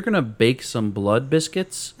 years. If you're going to bake some blood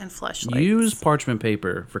biscuits, and fleshlights, use parchment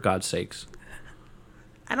paper, for God's sakes.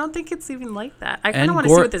 I don't think it's even like that. I kind of want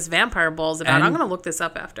to see what this vampire ball is about. I'm going to look this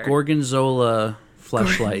up after. Gorgonzola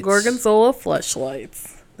fleshlights. Gorgonzola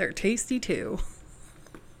fleshlights. They're tasty too.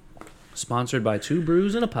 Sponsored by Two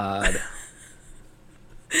Brews and a Pod.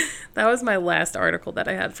 That was my last article that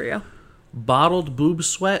I had for you. Bottled boob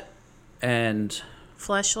sweat and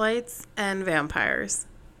fleshlights and vampires.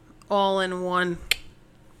 All in one.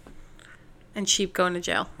 And sheep going to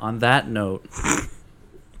jail. On that note,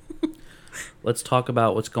 let's talk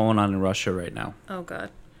about what's going on in Russia right now. Oh, God.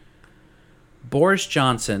 Boris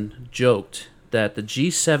Johnson joked that the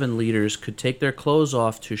G7 leaders could take their clothes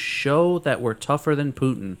off to show that we're tougher than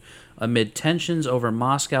Putin amid tensions over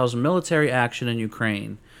Moscow's military action in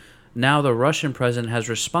Ukraine. Now the Russian president has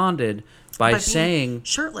responded by saying...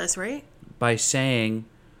 shirtless, right? By saying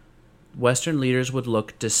Western leaders would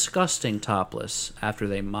look disgusting topless after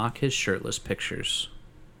they mock his shirtless pictures.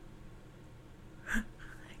 I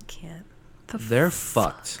can't. They're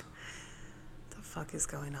fucked. What the fuck is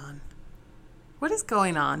going on? What is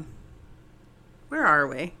going on? Where are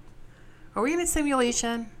we? Are we in a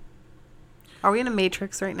simulation? Are we in a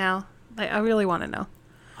matrix right now? I really want to know.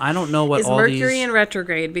 I don't know what is Mercury in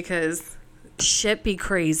retrograde because shit be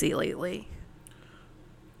crazy lately.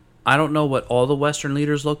 I don't know what all the Western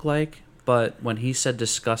leaders look like, but when he said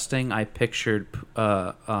disgusting, I pictured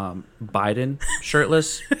Biden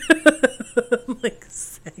shirtless. Like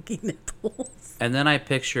saggy nipples. And then I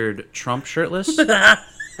pictured Trump shirtless. And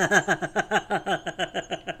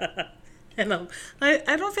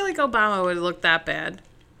I don't feel like Obama would look that bad.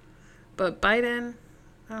 But Biden,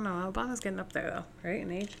 I don't know. Obama's getting up there, though, right,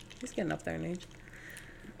 in age? He's getting up there in age.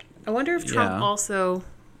 I wonder if Trump also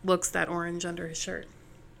looks that orange under his shirt.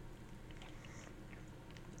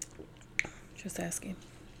 Just asking.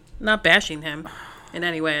 Not bashing him in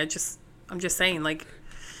any way. I'm just saying, like,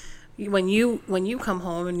 when you come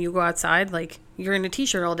home and you go outside, like, you're in a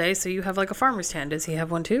t-shirt all day, so you have, like, a farmer's tan. Does he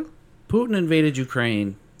have one, too? Putin invaded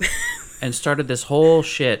Ukraine and started this whole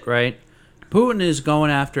shit, right? Putin is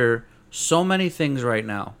going after so many things right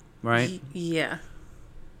now, right? Yeah.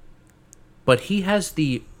 But he has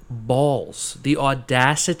the balls, the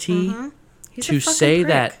audacity to say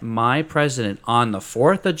that my president on the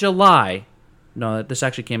 4th of July... No, this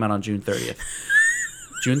actually came out on June 30th.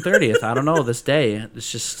 June 30th. I don't know, this day.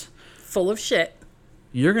 It's just... full of shit.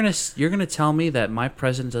 You're gonna tell me that my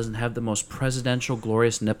president doesn't have the most presidential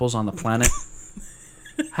glorious nipples on the planet?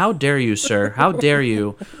 How dare you, sir? How dare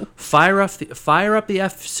you? Fire up the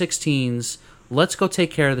F-16s. Let's go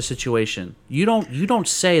take care of the situation. You don't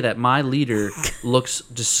say that my leader looks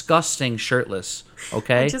disgusting shirtless,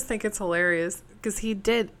 okay? I just think it's hilarious because he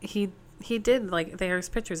did like there's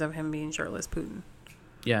pictures of him being shirtless, Putin.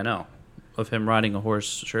 Yeah, I know. Of him riding a horse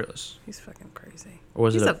shirtless. He's fucking crazy. Or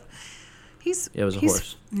was it a horse. He's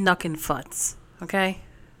knucking futs, okay?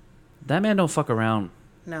 That man don't fuck around.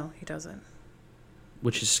 No, he doesn't.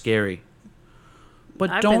 Which is scary. But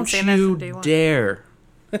I've don't you dare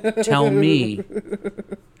tell me.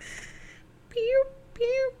 Pew,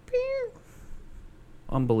 pew, pew.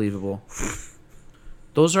 Unbelievable.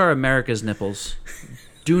 Those are America's nipples.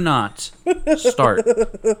 Do not start.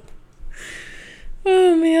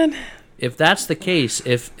 Oh, man. If that's the case,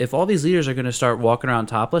 if all these leaders are going to start walking around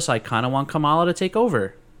topless, I kind of want Kamala to take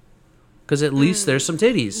over. Because at least there's some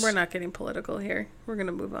titties. We're not getting political here. We're going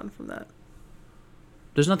to move on from that.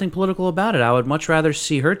 There's nothing political about it. I would much rather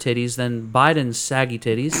see her titties than Biden's saggy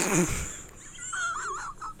titties.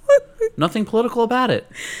 Nothing political about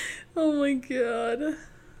it. Oh, my God.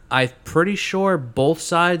 I'm pretty sure both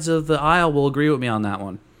sides of the aisle will agree with me on that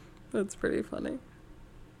one. That's pretty funny.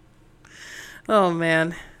 Oh,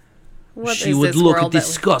 man. She would look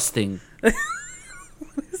disgusting.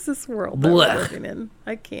 What is this world that we're Blech. living in?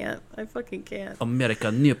 I can't. I fucking can't.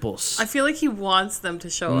 American nipples. I feel like he wants them to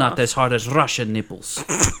show Not off. as hard as Russian nipples.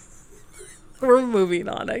 We're moving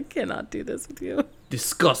on. I cannot do this with you.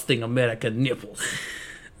 Disgusting American nipples.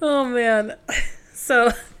 Oh, man.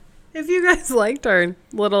 So, if you guys liked our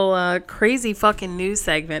little crazy fucking news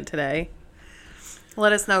segment today,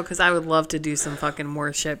 let us know, because I would love to do some fucking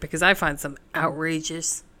more shit, because I find some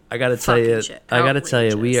outrageous. I gotta tell you,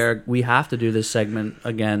 Fucking shit. we have to do this segment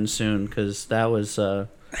again soon, because that was. I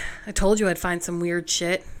told you I'd find some weird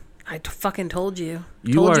shit. I fucking told you.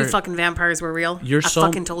 You Told you are- fucking vampires were real. You're I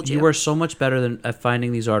fucking told you. You are so much better at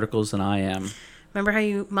finding these articles than I am. Remember how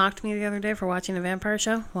you mocked me the other day for watching a vampire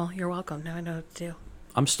show? Well, you're welcome. Now I know what to do.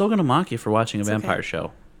 I'm still gonna mock you for watching a It's vampire okay.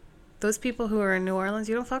 show. Those people who are in New Orleans,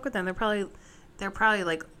 you don't fuck with them. They're probably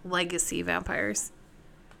like legacy vampires.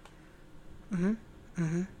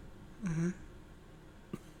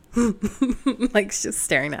 Like just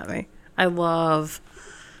staring at me. I love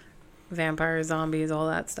vampires, zombies, all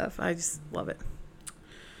that stuff. I just love it.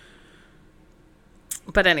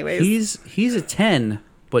 But anyways, He's a 10,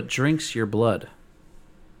 but drinks your blood.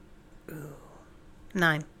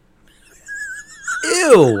 9.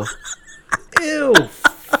 Ew. Ew.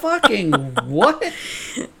 Fucking what?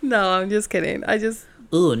 No, I'm just kidding. I just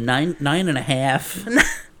Ooh, 9.5.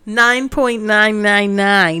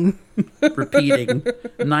 9.999. Repeating.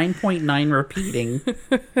 9.9 repeating.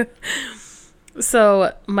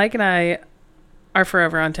 So Mike and I are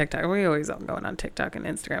forever on TikTok. We always are going on TikTok and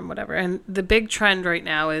Instagram, whatever. And the big trend right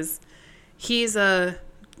now is he's a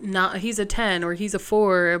 10 or he's a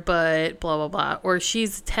 4, but blah blah blah, or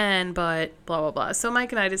she's a 10, but blah blah blah. So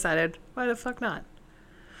Mike and I decided, why the fuck not?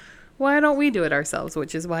 Why don't we do it ourselves?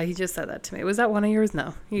 Which is why he just said that to me. Was that one of yours?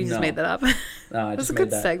 No, you just No. made that up. No, I That's just a made good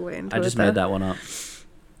that. segue into it. I just though. made that one up.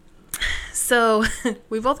 So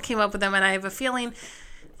we both came up with them, and I have a feeling,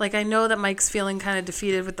 like, I know that Mike's feeling kind of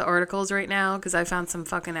defeated with the articles right now because I found some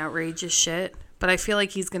fucking outrageous shit. But I feel like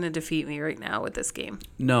he's gonna defeat me right now with this game.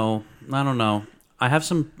 No, I don't know. I have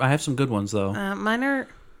some good ones though. Mine are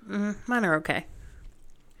okay.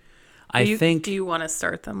 I think. Do you want to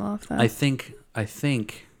start them off? Then? I think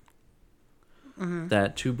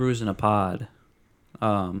that Two Brews in a Pod,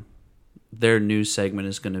 their news segment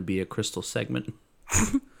is going to be a crystal segment.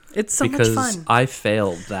 It's so because much fun. I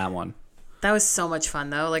failed that one. That was so much fun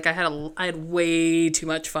though. Like I had way too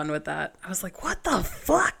much fun with that. I was like, what the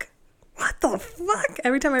fuck? What the fuck?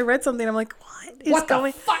 Every time I read something, I'm like, what is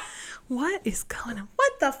going? What is going on?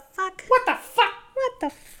 What the fuck? What the fuck? What the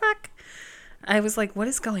fuck? I was like, what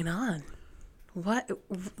is going on? What?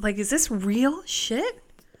 Like, is this real shit?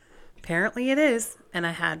 Apparently it is, and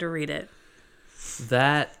I had to read it.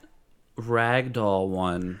 That ragdoll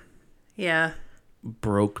one Yeah.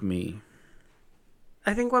 broke me.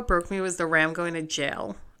 I think what broke me was the Ram going to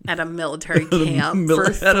jail at a military camp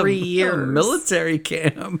for 3 years. A military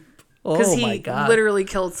camp. Because Oh he my god! literally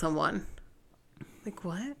killed someone. Like,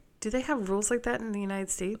 what? Do they have rules like that in the United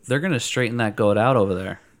States? They're gonna straighten that goat out over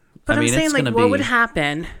there. But I'm saying, it's like, gonna what be. would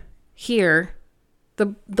happen here?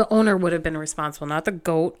 The owner would have been responsible, not the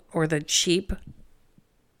goat or the sheep.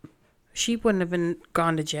 Sheep wouldn't have been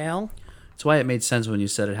gone to jail. That's why it made sense when you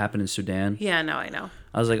said it happened in Sudan. Yeah, no, I know.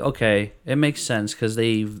 I was like, okay, it makes sense because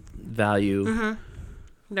they value.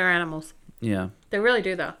 Mm-hmm. They're animals. Yeah. They really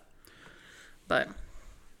do, though. But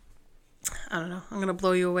I don't know. I'm gonna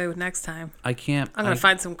blow you away with next time. I can't. I'm gonna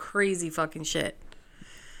find some crazy fucking shit.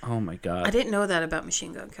 Oh my god. I didn't know that about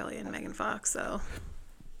Machine Gun Kelly and Megan Fox, so.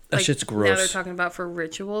 That shit's gross. Now they're talking about for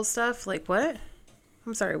ritual stuff. Like, what?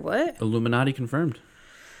 I'm sorry, what? Illuminati confirmed.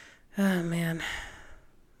 Oh, man. I'm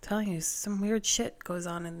telling you, some weird shit goes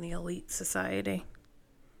on in the elite society.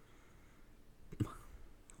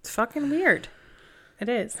 It's fucking weird. It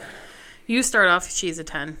is. You start off, she's a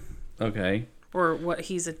 10. Okay. Or what?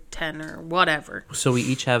 He's a 10 or whatever. So we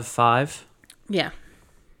each have 5? Yeah.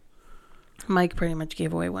 Mike pretty much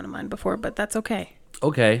gave away one of mine before, but that's okay.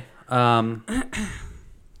 Okay.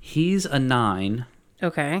 He's a 9,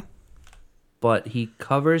 Okay. but he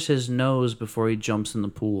covers his nose before he jumps in the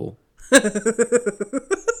pool.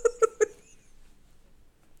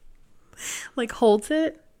 Like, holds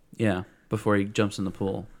it? Yeah, before he jumps in the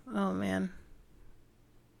pool. Oh, man.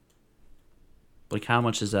 Like, how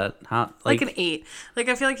much is that? How, Like an 8. Like,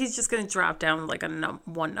 I feel like he's just going to drop down like a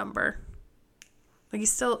one number. Like,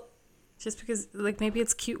 he's still... Just because, like, maybe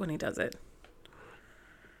it's cute when he does it.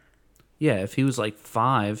 Yeah, if he was like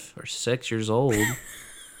 5 or 6 years old.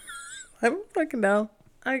 I don't fucking know.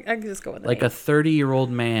 I can just go with Like it. a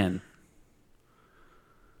 30-year-old man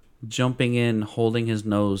jumping in, holding his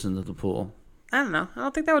nose into the pool. I don't know. I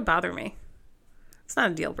don't think that would bother me. It's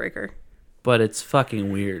not a deal breaker. but it's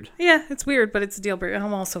fucking weird. Yeah, it's weird, but it's a deal breaker.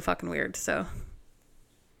 I'm also fucking weird, so.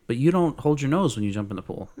 But you don't hold your nose when you jump in the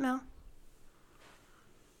pool. No.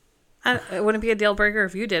 It wouldn't be a deal breaker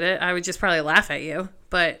if you did it. I would just probably laugh at you,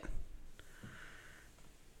 but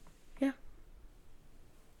yeah.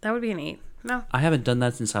 That would be an 8. No. I haven't done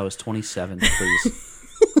that since I was 27, please.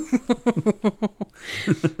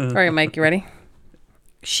 All right, Mike, you ready?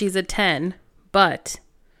 She's a 10, but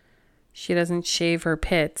she doesn't shave her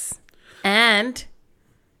pits, and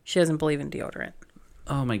she doesn't believe in deodorant.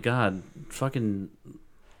 Oh my God. Fucking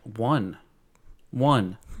 1.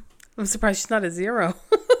 1. I'm surprised she's not a 0.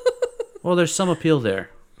 Well, there's some appeal there.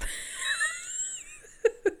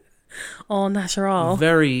 All natural.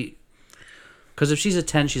 Very... Because if she's a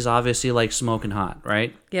 10, she's obviously like smoking hot,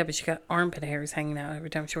 right? Yeah, but she got armpit hairs hanging out every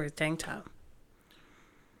time she wears a tank top.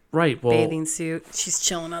 Right. Well, Bathing suit. She's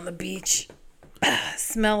chilling on the beach,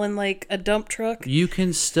 smelling like a dump truck. you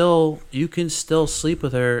can still sleep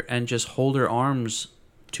with her and just hold her arms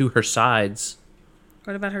to her sides.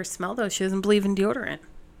 What about her smell, though? She doesn't believe in deodorant.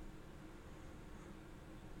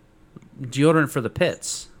 Deodorant for the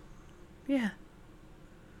pits. Yeah.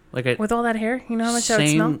 Like With all that hair, you know how much that would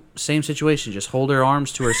smell? Same situation. Just hold her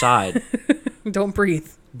arms to her side. Don't breathe.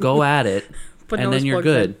 Go at it, Put and nose then you're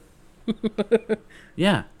plugs good.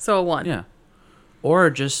 Yeah. So a 1. Yeah. Or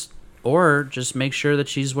just make sure that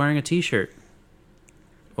she's wearing a t-shirt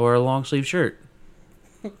or a long sleeve shirt.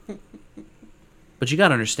 But you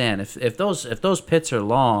gotta understand, if those pits are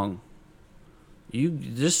long,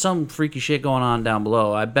 there's some freaky shit going on down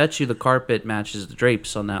below. I bet you the carpet matches the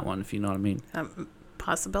drapes on that one, if you know what I mean.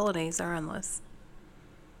 Possibilities are endless.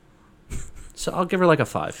 So I'll give her like a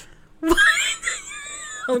 5.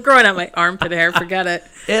 I'm growing out my armpit hair. Forget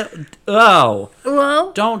it. Well,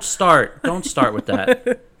 don't start with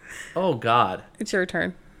that. Oh God, it's your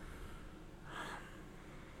turn.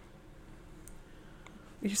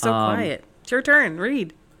 You're so quiet. It's your turn.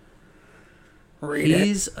 Read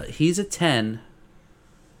he's a 10,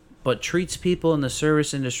 but treats people in the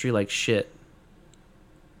service industry like shit.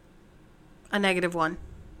 A -1.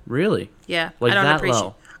 Really? Yeah. Like I don't that appreciate.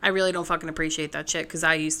 low? I really don't fucking appreciate that shit because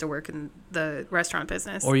I used to work in the restaurant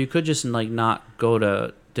business. Or you could just like not go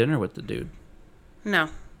to dinner with the dude. No.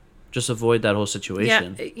 Just avoid that whole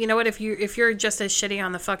situation. Yeah. You know what? If you're just as shitty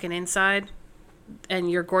on the fucking inside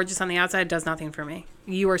and you're gorgeous on the outside, it does nothing for me.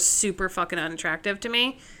 You are super fucking unattractive to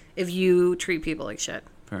me if you treat people like shit.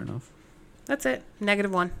 Fair enough. That's it.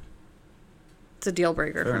 -1. It's a deal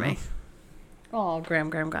breaker Fair for enough. me. Oh, Graham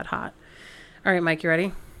got hot. All right, Mike, you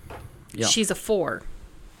ready? Yeah. She's a 4.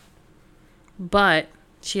 But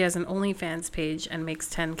she has an OnlyFans page and makes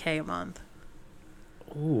 $10K a month.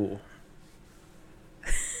 Ooh.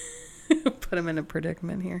 Put him in a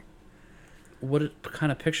predicament here. What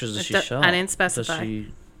kind of pictures does she show? I didn't specify. Does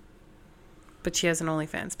she... But she has an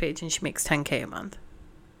OnlyFans page and she makes $10K a month.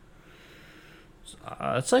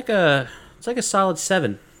 It's like a solid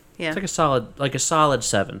 7. Yeah. It's like a solid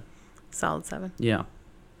 7. Solid 7. Yeah.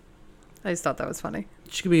 I just thought that was funny.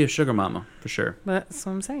 She could be a sugar mama for sure. But that's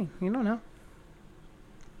what I'm saying. You don't know.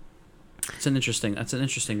 That's an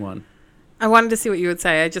interesting one. I wanted to see what you would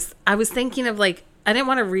say. I was thinking of like, I didn't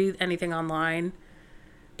want to read anything online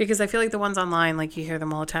because I feel like the ones online, like you hear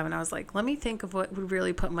them all the time. And I was like, let me think of what would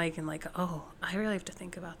really put Mike in like, oh, I really have to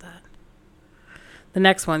think about that. The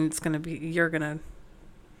next one, it's going to be,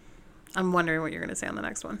 I'm wondering what you're going to say on the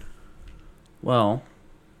next one. Well,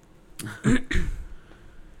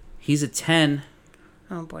 he's a 10.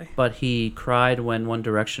 Oh boy. But he cried when One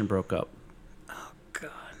Direction broke up. Oh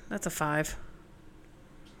God. That's a 5.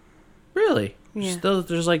 Really? Yeah. Still,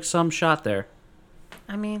 there's like some shot there.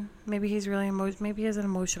 I mean, maybe he's really maybe he has an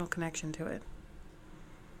emotional connection to it.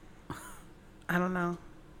 I don't know.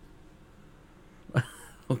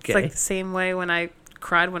 Okay. It's like the same way when I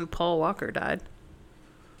cried when Paul Walker died.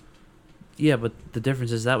 Yeah, but the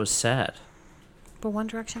difference is that was sad. But One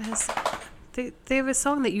Direction has they have a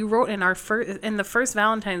song that you wrote in the first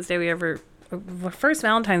Valentine's Day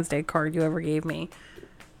card you ever gave me.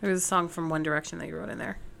 There was a song from One Direction that you wrote in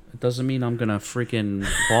there. It doesn't mean I'm gonna freaking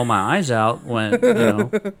bawl my eyes out when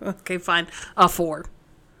Okay, fine. A 4.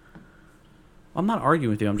 I'm not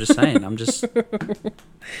arguing with you. I'm just saying. I'm just.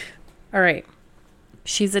 All right.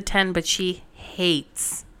 She's a 10, but she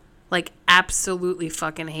hates, like, absolutely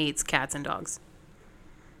fucking hates cats and dogs.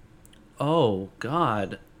 Oh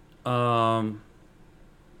God. Like,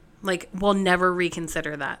 will never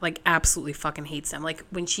reconsider that. Like, absolutely fucking hates them. Like,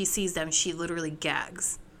 when she sees them, she literally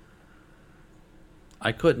gags.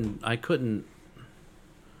 I couldn't. I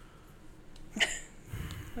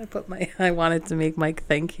wanted to make Mike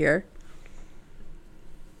think here.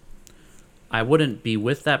 I wouldn't be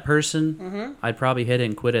with that person. I'd probably hit it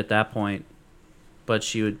and quit at that point. But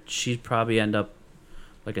she'd probably end up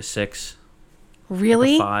like a 6.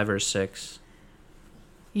 Really? Like a 5 or 6.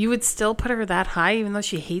 You would still put her that high, even though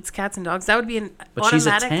she hates cats and dogs? That would be an But automatic. she's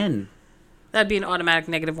a 10. That'd be an automatic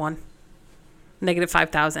 -1,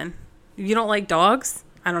 -5,000. You don't like dogs?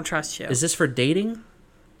 I don't trust you. Is this for dating?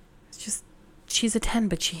 It's just she's a 10,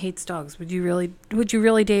 but she hates dogs. Would you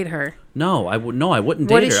really date her? No, I would. No, I wouldn't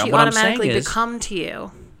What date does her. she What I'm automatically saying is become to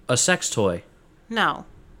you? a sex toy. No.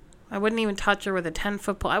 I wouldn't even touch her with a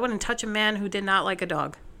 10-foot pole. I wouldn't touch a man who did not like a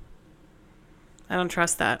dog. I don't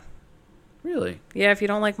trust that. Really? Yeah, if you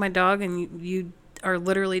don't like my dog and you are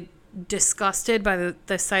literally disgusted by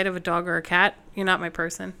the sight of a dog or a cat, you're not my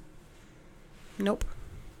person. Nope.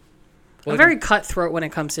 Well, I'm very cutthroat when it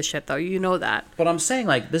comes to shit, though. You know that. But I'm saying,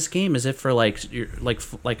 like, this game, is it for like you're like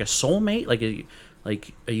a soulmate?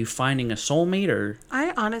 Are you finding a soulmate or?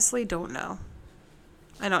 I honestly don't know.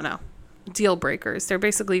 I don't know. Deal breakers. They're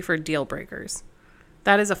basically for deal breakers.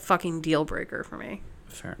 That is a fucking deal breaker for me.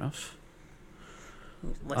 Fair enough.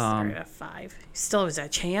 Let's start at 5. Still has a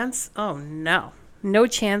chance? Oh no. No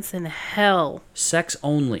chance in hell. Sex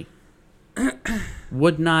only.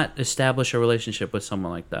 Would not establish a relationship with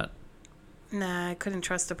someone like that. Nah, I couldn't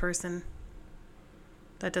trust a person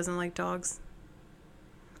that doesn't like dogs.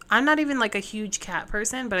 I'm not even like a huge cat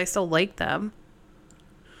person, but I still like them.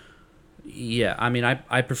 Yeah, I mean,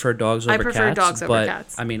 I prefer dogs over cats. I prefer dogs over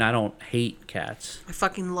cats. I mean, I don't hate cats. I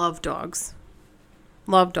fucking love dogs.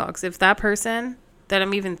 Love dogs. If that person that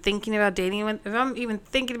I'm even thinking about dating with, if I'm even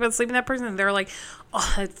thinking about sleeping with that person, and they're like,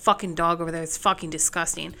 oh, that fucking dog over there is fucking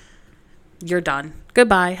disgusting. You're done.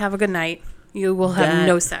 Goodbye. Have a good night. You will have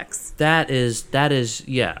no sex. That is,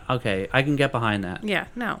 yeah, okay. I can get behind that. Yeah,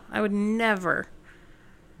 no. I would never.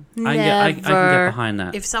 I can get behind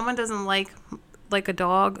that. If someone doesn't like a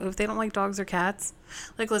dog, if they don't like dogs or cats,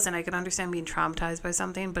 like, listen, I can understand being traumatized by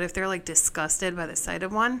something, but if they're like disgusted by the sight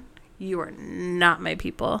of one, you are not my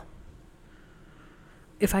people.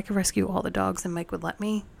 If I could rescue all the dogs and Mike would let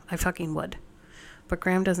me, I fucking would. But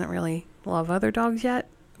Graham doesn't really love other dogs yet.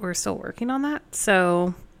 We're still working on that.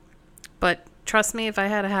 So, but trust me, if I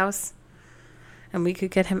had a house and we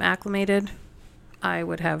could get him acclimated, I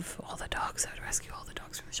would have all the dogs. I would rescue all the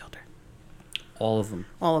dogs from the shelter. All of them.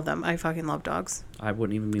 All of them. I fucking love dogs. I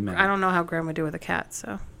wouldn't even be mad. I don't know how Graham would do with a cat,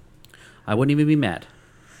 so. I wouldn't even be mad.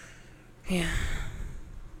 Yeah.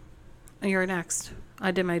 You're next.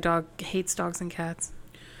 I did my dog hates dogs and cats.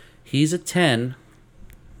 He's a 10,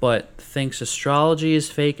 but thinks astrology is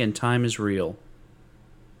fake and time is real.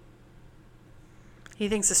 He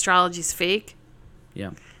thinks astrology's fake? Yeah.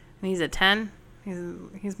 And he's a 10?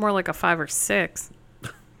 He's more like a 5 or 6.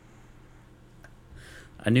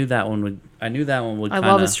 I knew that one would I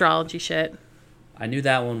love astrology shit. I knew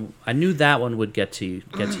that one would get to you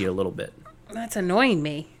a little bit. That's annoying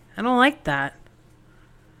me. I don't like that.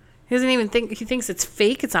 He doesn't even think, he thinks it's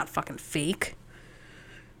fake. It's not fucking fake.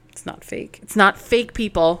 It's not fake. It's not fake,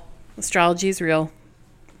 people. Astrology is real.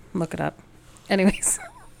 Look it up. Anyways.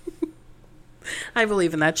 I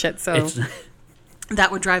believe in that shit, so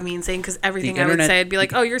that would drive me insane because everything I would say, I'd be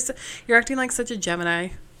like, oh, you're acting like such a Gemini,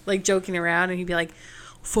 like joking around, and he'd be like,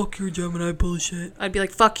 fuck your Gemini bullshit. I'd be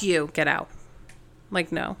like, fuck you, get out.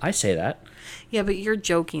 Like, no. I say that. Yeah, but you're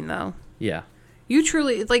joking, though. Yeah. You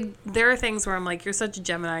truly, like, there are things where I'm like, you're such a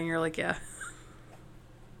Gemini, and you're like, yeah.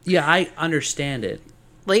 Yeah, I understand it.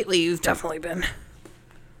 Lately, you've definitely been.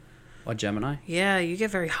 What, Gemini? Yeah, you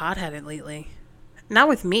get very hot-headed lately. Not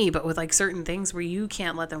with me, but with, like, certain things where you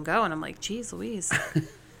can't let them go, and I'm like, geez Louise.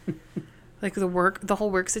 Like, the whole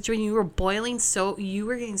work situation, you were getting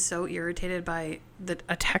so irritated by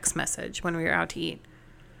a text message when we were out to eat.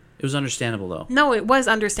 It was understandable, though. No, it was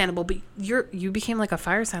understandable, but you became like a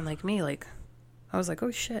fire sign like me. Like, I was like,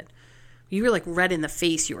 oh, shit. You were, like, red in the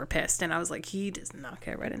face. You were pissed. And I was like, he does not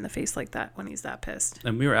get red in the face like that when he's that pissed.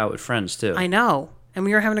 And we were out with friends, too. I know. And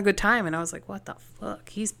we were having a good time. And I was like, what the fuck?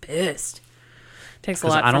 He's pissed. Takes a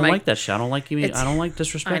lot. I don't like that shit. I don't like I don't like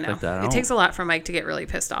disrespect like that. It takes a lot for Mike to get really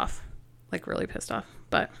pissed off. Like, really pissed off.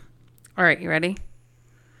 But, all right, you ready?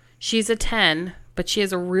 She's a 10, but she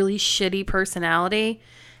has a really shitty personality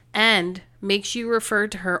and makes you refer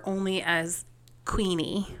to her only as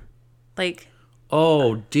Queenie. Like,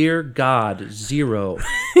 oh, dear God. 0.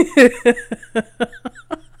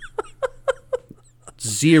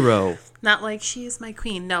 0. Not like she is my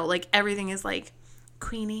queen. No, like everything is like,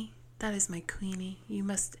 Queenie, that is my Queenie. You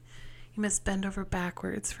must bend over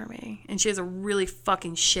backwards for me. And she has a really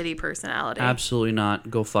fucking shitty personality. Absolutely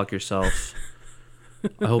not. Go fuck yourself.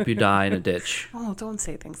 I hope you die in a ditch. Oh, don't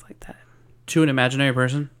say things like that. To an imaginary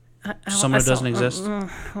person? Someone who doesn't exist?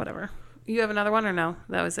 Whatever. You have another one or no?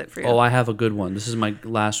 That was it for you. Oh, I have a good one. This is my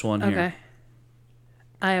last one here. Okay.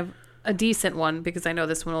 I have a decent one because I know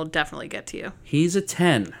this one will definitely get to you. He's a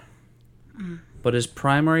 10, but his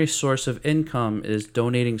primary source of income is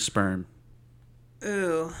donating sperm.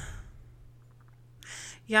 Ooh.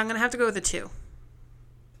 Yeah, I'm going to have to go with a 2.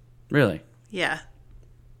 Really? Yeah.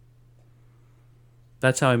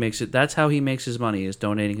 That's how he makes it. That's how he makes his money, is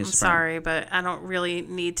donating his sperm. Sorry, but I don't really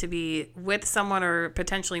need to be with someone or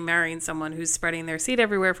potentially marrying someone who's spreading their seed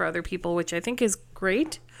everywhere for other people, which I think is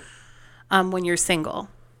great when you're single.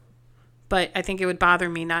 But I think it would bother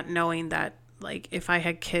me not knowing that, like, if I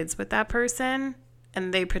had kids with that person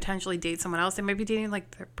and they potentially date someone else, they might be dating,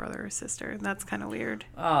 like, their brother or sister. That's kind of weird.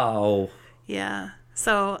 Oh. Yeah.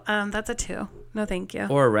 So that's a 2. No, thank you.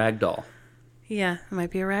 Or a rag doll. Yeah, it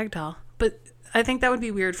might be a rag doll. But I think that would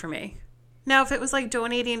be weird for me. Now, if it was, like,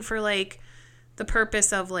 donating for, like, the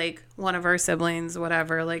purpose of, like, one of our siblings,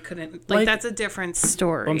 whatever, like, couldn't, like that's a different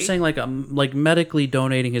story. I'm saying, like medically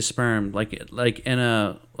donating his sperm, like in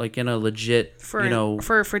a legit, for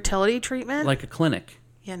for fertility treatment, like a clinic.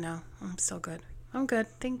 Yeah, no, I'm still good. I'm good.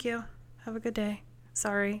 Thank you. Have a good day.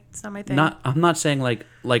 Sorry, it's not my thing. I'm not saying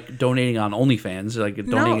like donating on OnlyFans, like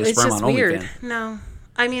donating his sperm on weird. OnlyFans. No,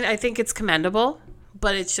 I mean I think it's commendable,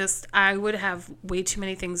 but it's just I would have way too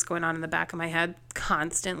many things going on in the back of my head,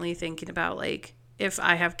 constantly thinking about like if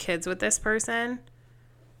I have kids with this person,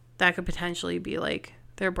 that could potentially be like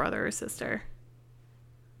their brother or sister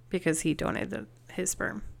because he donated his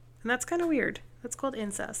sperm, and that's kind of weird. That's called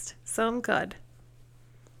incest. So I'm good.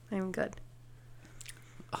 I'm good.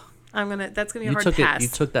 That's gonna be a hard pass. You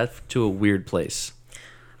took that to a weird place.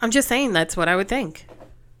 I'm just saying that's what I would think.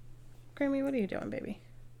 Grammy, what are you doing, baby?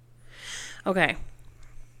 Okay.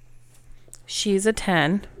 She's a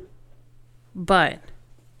 10, but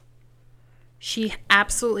she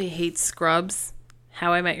absolutely hates Scrubs,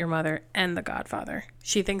 How I Met Your Mother, and The Godfather.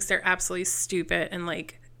 She thinks they're absolutely stupid and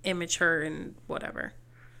like immature and whatever.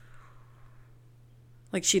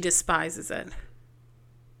 Like she despises it.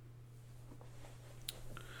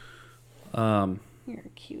 You're a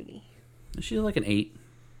cutie. She's like an 8.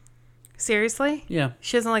 Seriously? Yeah.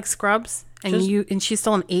 She doesn't like Scrubs, and she's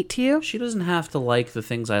still an 8 to you? She doesn't have to like the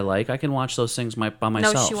things I like. I can watch those things by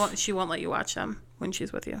myself. No, she won't let you watch them when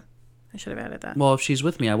she's with you. I should have added that. Well, if she's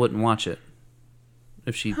with me, I wouldn't watch it.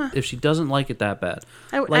 If she doesn't like it that bad.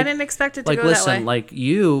 I didn't expect it to go listen, that way.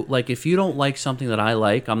 If you don't like something that I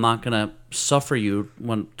like, I'm not gonna suffer you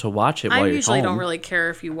to watch it while you're home. I usually don't really care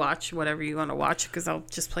if you watch whatever you want to watch because I'll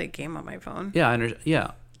just play a game on my phone. Yeah, I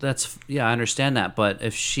understand that. But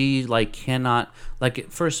if she cannot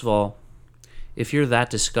first of all, if you're that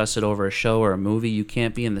disgusted over a show or a movie, you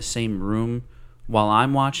can't be in the same room while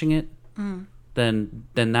I'm watching it. Then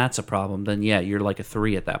that's a problem. Then yeah, you're like a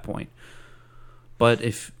 3 at that point. But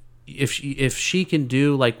if she can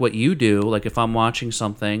do like what you do, like if I'm watching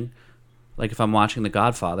something, like if I'm watching The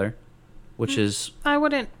Godfather, which is I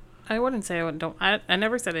wouldn't say I don't. I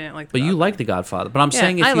never said I didn't like. But you like The Godfather. But I'm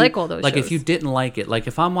saying if I like all those. Like shows. if you didn't like it, like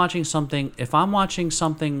if I'm watching something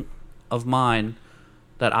of mine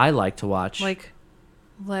that I like to watch, like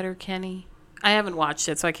Letterkenny. I haven't watched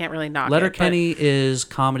it, so I can't really knock it. Letterkenny is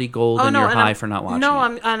comedy gold, and you're high for not watching it. No,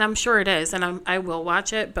 I'm sure it is, and I will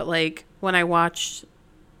watch it. But like when I watch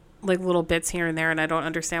like little bits here and there, and I don't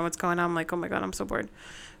understand what's going on, I'm like, oh my god, I'm so bored,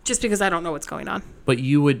 just because I don't know what's going on. But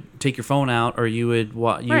you would take your phone out, or you would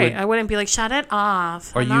I wouldn't be like, shut it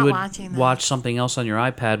off. Or you would watch something else on your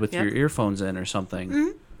iPad with your earphones in or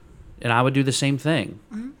something, and I would do the same thing.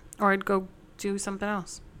 Or I'd go do something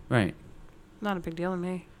else. Right. Not a big deal to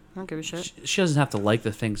me. I don't give a shit. She doesn't have to like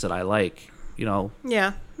the things that I like,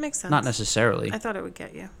 Yeah, makes sense. Not necessarily. I thought it would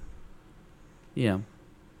get you. Yeah.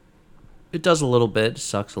 It does a little bit.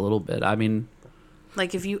 Sucks a little bit. I mean...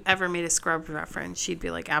 Like, if you ever made a Scrubs reference, she'd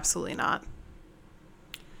be like, absolutely not.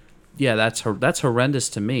 Yeah, that's horrendous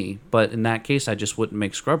to me. But in that case, I just wouldn't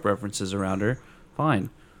make Scrub references around her. Fine.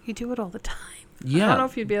 You do it all the time. Yeah. I don't know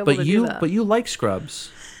if you'd be able to do that. But you like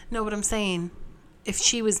Scrubs. No, but I'm saying, if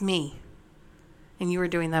she was me, and you were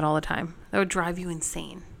doing that all the time, that would drive you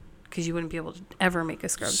insane. Because you wouldn't be able to ever make a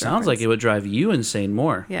Scrubs reference. Sounds like it would drive you insane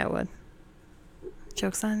more. Yeah, it would.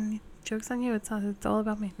 Joke's on you. It's all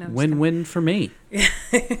about me. No, win-win for me.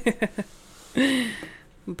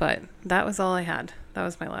 But that was all I had. That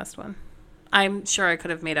was my last one. I'm sure I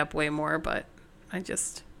could have made up way more, but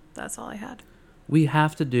that's all I had. We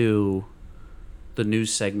have to do the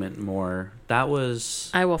news segment more. I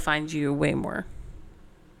will find you way more.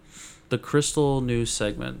 The Crystal news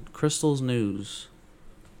segment. Crystal's news.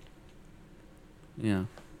 Yeah.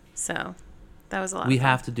 So, That was a lot We of fun.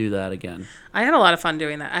 have to do that again. I had a lot of fun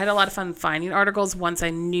doing that. I had a lot of fun finding articles once I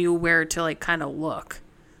knew where to, like, kind of look.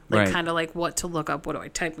 Like, Right. kind of like what to look up. What do I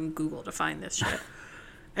type in Google to find this shit?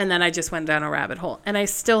 And then I just went down a rabbit hole. And I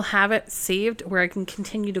still have it saved where I can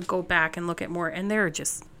continue to go back and look at more. And there are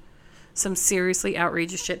just some seriously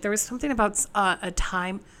outrageous shit. There was something about a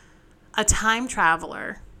time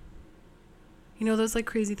traveler. You know those, like,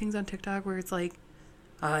 crazy things on TikTok where it's like,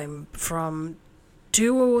 I'm from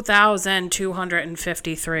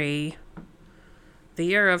 2253, the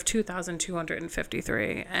year of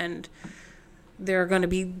 2253, and there are going to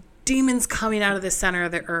be demons coming out of the center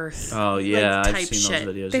of the earth. Oh, yeah, like, I've seen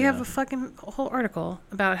those videos. They have a fucking whole article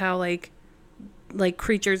about how, like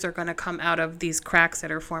creatures are going to come out of these cracks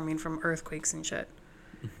that are forming from earthquakes and shit.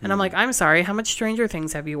 And I'm like, I'm sorry, how much Stranger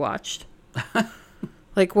Things have you watched?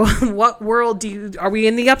 Like, what world are we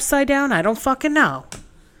in the upside down? I don't fucking know.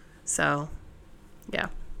 So, yeah.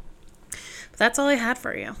 But that's all I had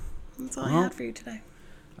for you. That's all I had for you today.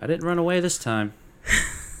 I didn't run away this time.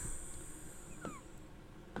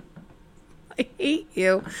 I hate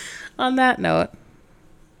you. On that note,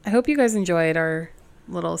 I hope you guys enjoyed our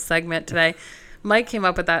little segment today. Mike came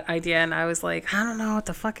up with that idea, and I was like, I don't know what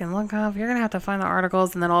to fucking look up. You're going to have to find the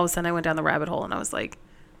articles. And then all of a sudden, I went down the rabbit hole, and I was like,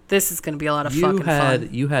 this is going to be a lot of fucking fun.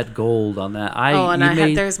 You had gold on that.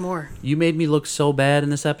 There's more. You made me look so bad in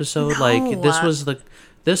this episode. No. Like,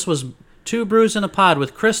 this was Two Brews in a Pod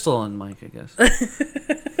with Crystal and Mike, I guess.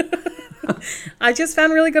 I just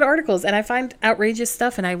found really good articles, and I find outrageous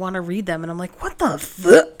stuff, and I want to read them, and I'm like, what the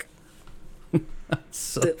fuck?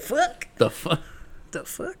 The fuck? The fuck? The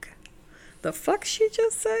fuck? The fuck she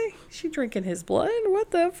just say? She drinking his blood? What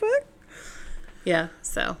the fuck? Yeah,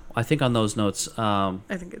 so. I think on those notes... I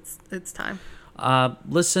think it's time.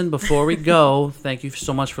 Listen, before we go, thank you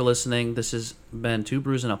so much for listening. This has been Two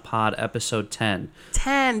Brews in a Pod, episode 10.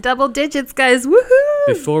 10, double digits, guys. Woohoo!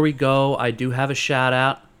 Before we go, I do have a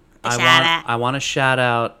shout-out. I want to shout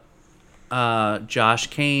out Josh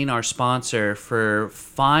Kane, our sponsor, for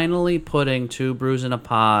finally putting Two Brews in a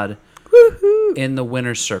Pod in the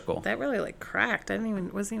winner's circle. That really, like, cracked.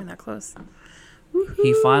 Wasn't even that close.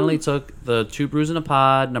 He finally took the Two Brews in a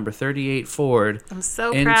Pod, number 38 Ford, I'm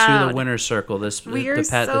so into proud. the winner's circle.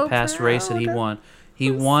 The past race that he won.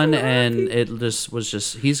 He won, and it just was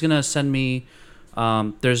just. He's gonna send me.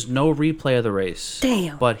 There's no replay of the race.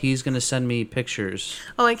 Damn. But he's gonna send me pictures.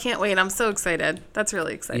 Oh, I can't wait! I'm so excited. That's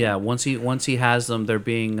really exciting. Yeah, once he has them, they're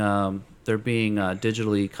being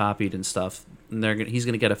digitally copied and stuff. And he's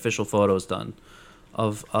gonna get official photos done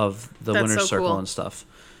of the That's winner's so circle cool. and stuff.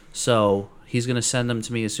 So he's gonna send them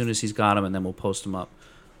to me as soon as he's got them, and then we'll post them up.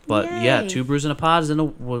 But yeah, Yay. Two Brews in a Pod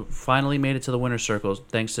finally made it to the winner's circle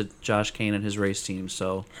thanks to Josh Kane and his race team.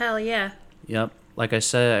 So Hell yeah. yep, like I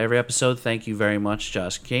said every episode, thank you very much,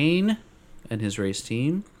 Josh Kane and his race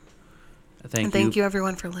team. Thank you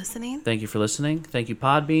everyone for listening. Thank you for listening. Thank you,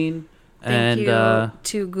 Podbean. Thank you And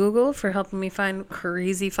to Google for helping me find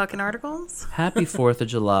crazy fucking articles. happy 4th of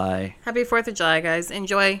July. Happy 4th of July, guys.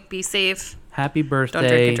 Enjoy. Be safe. Happy birthday. Don't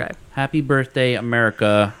drink and drive. Happy birthday,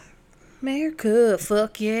 America. America.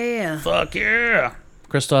 Fuck yeah. Fuck yeah.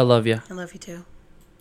 Crystal, I love you. I love you too.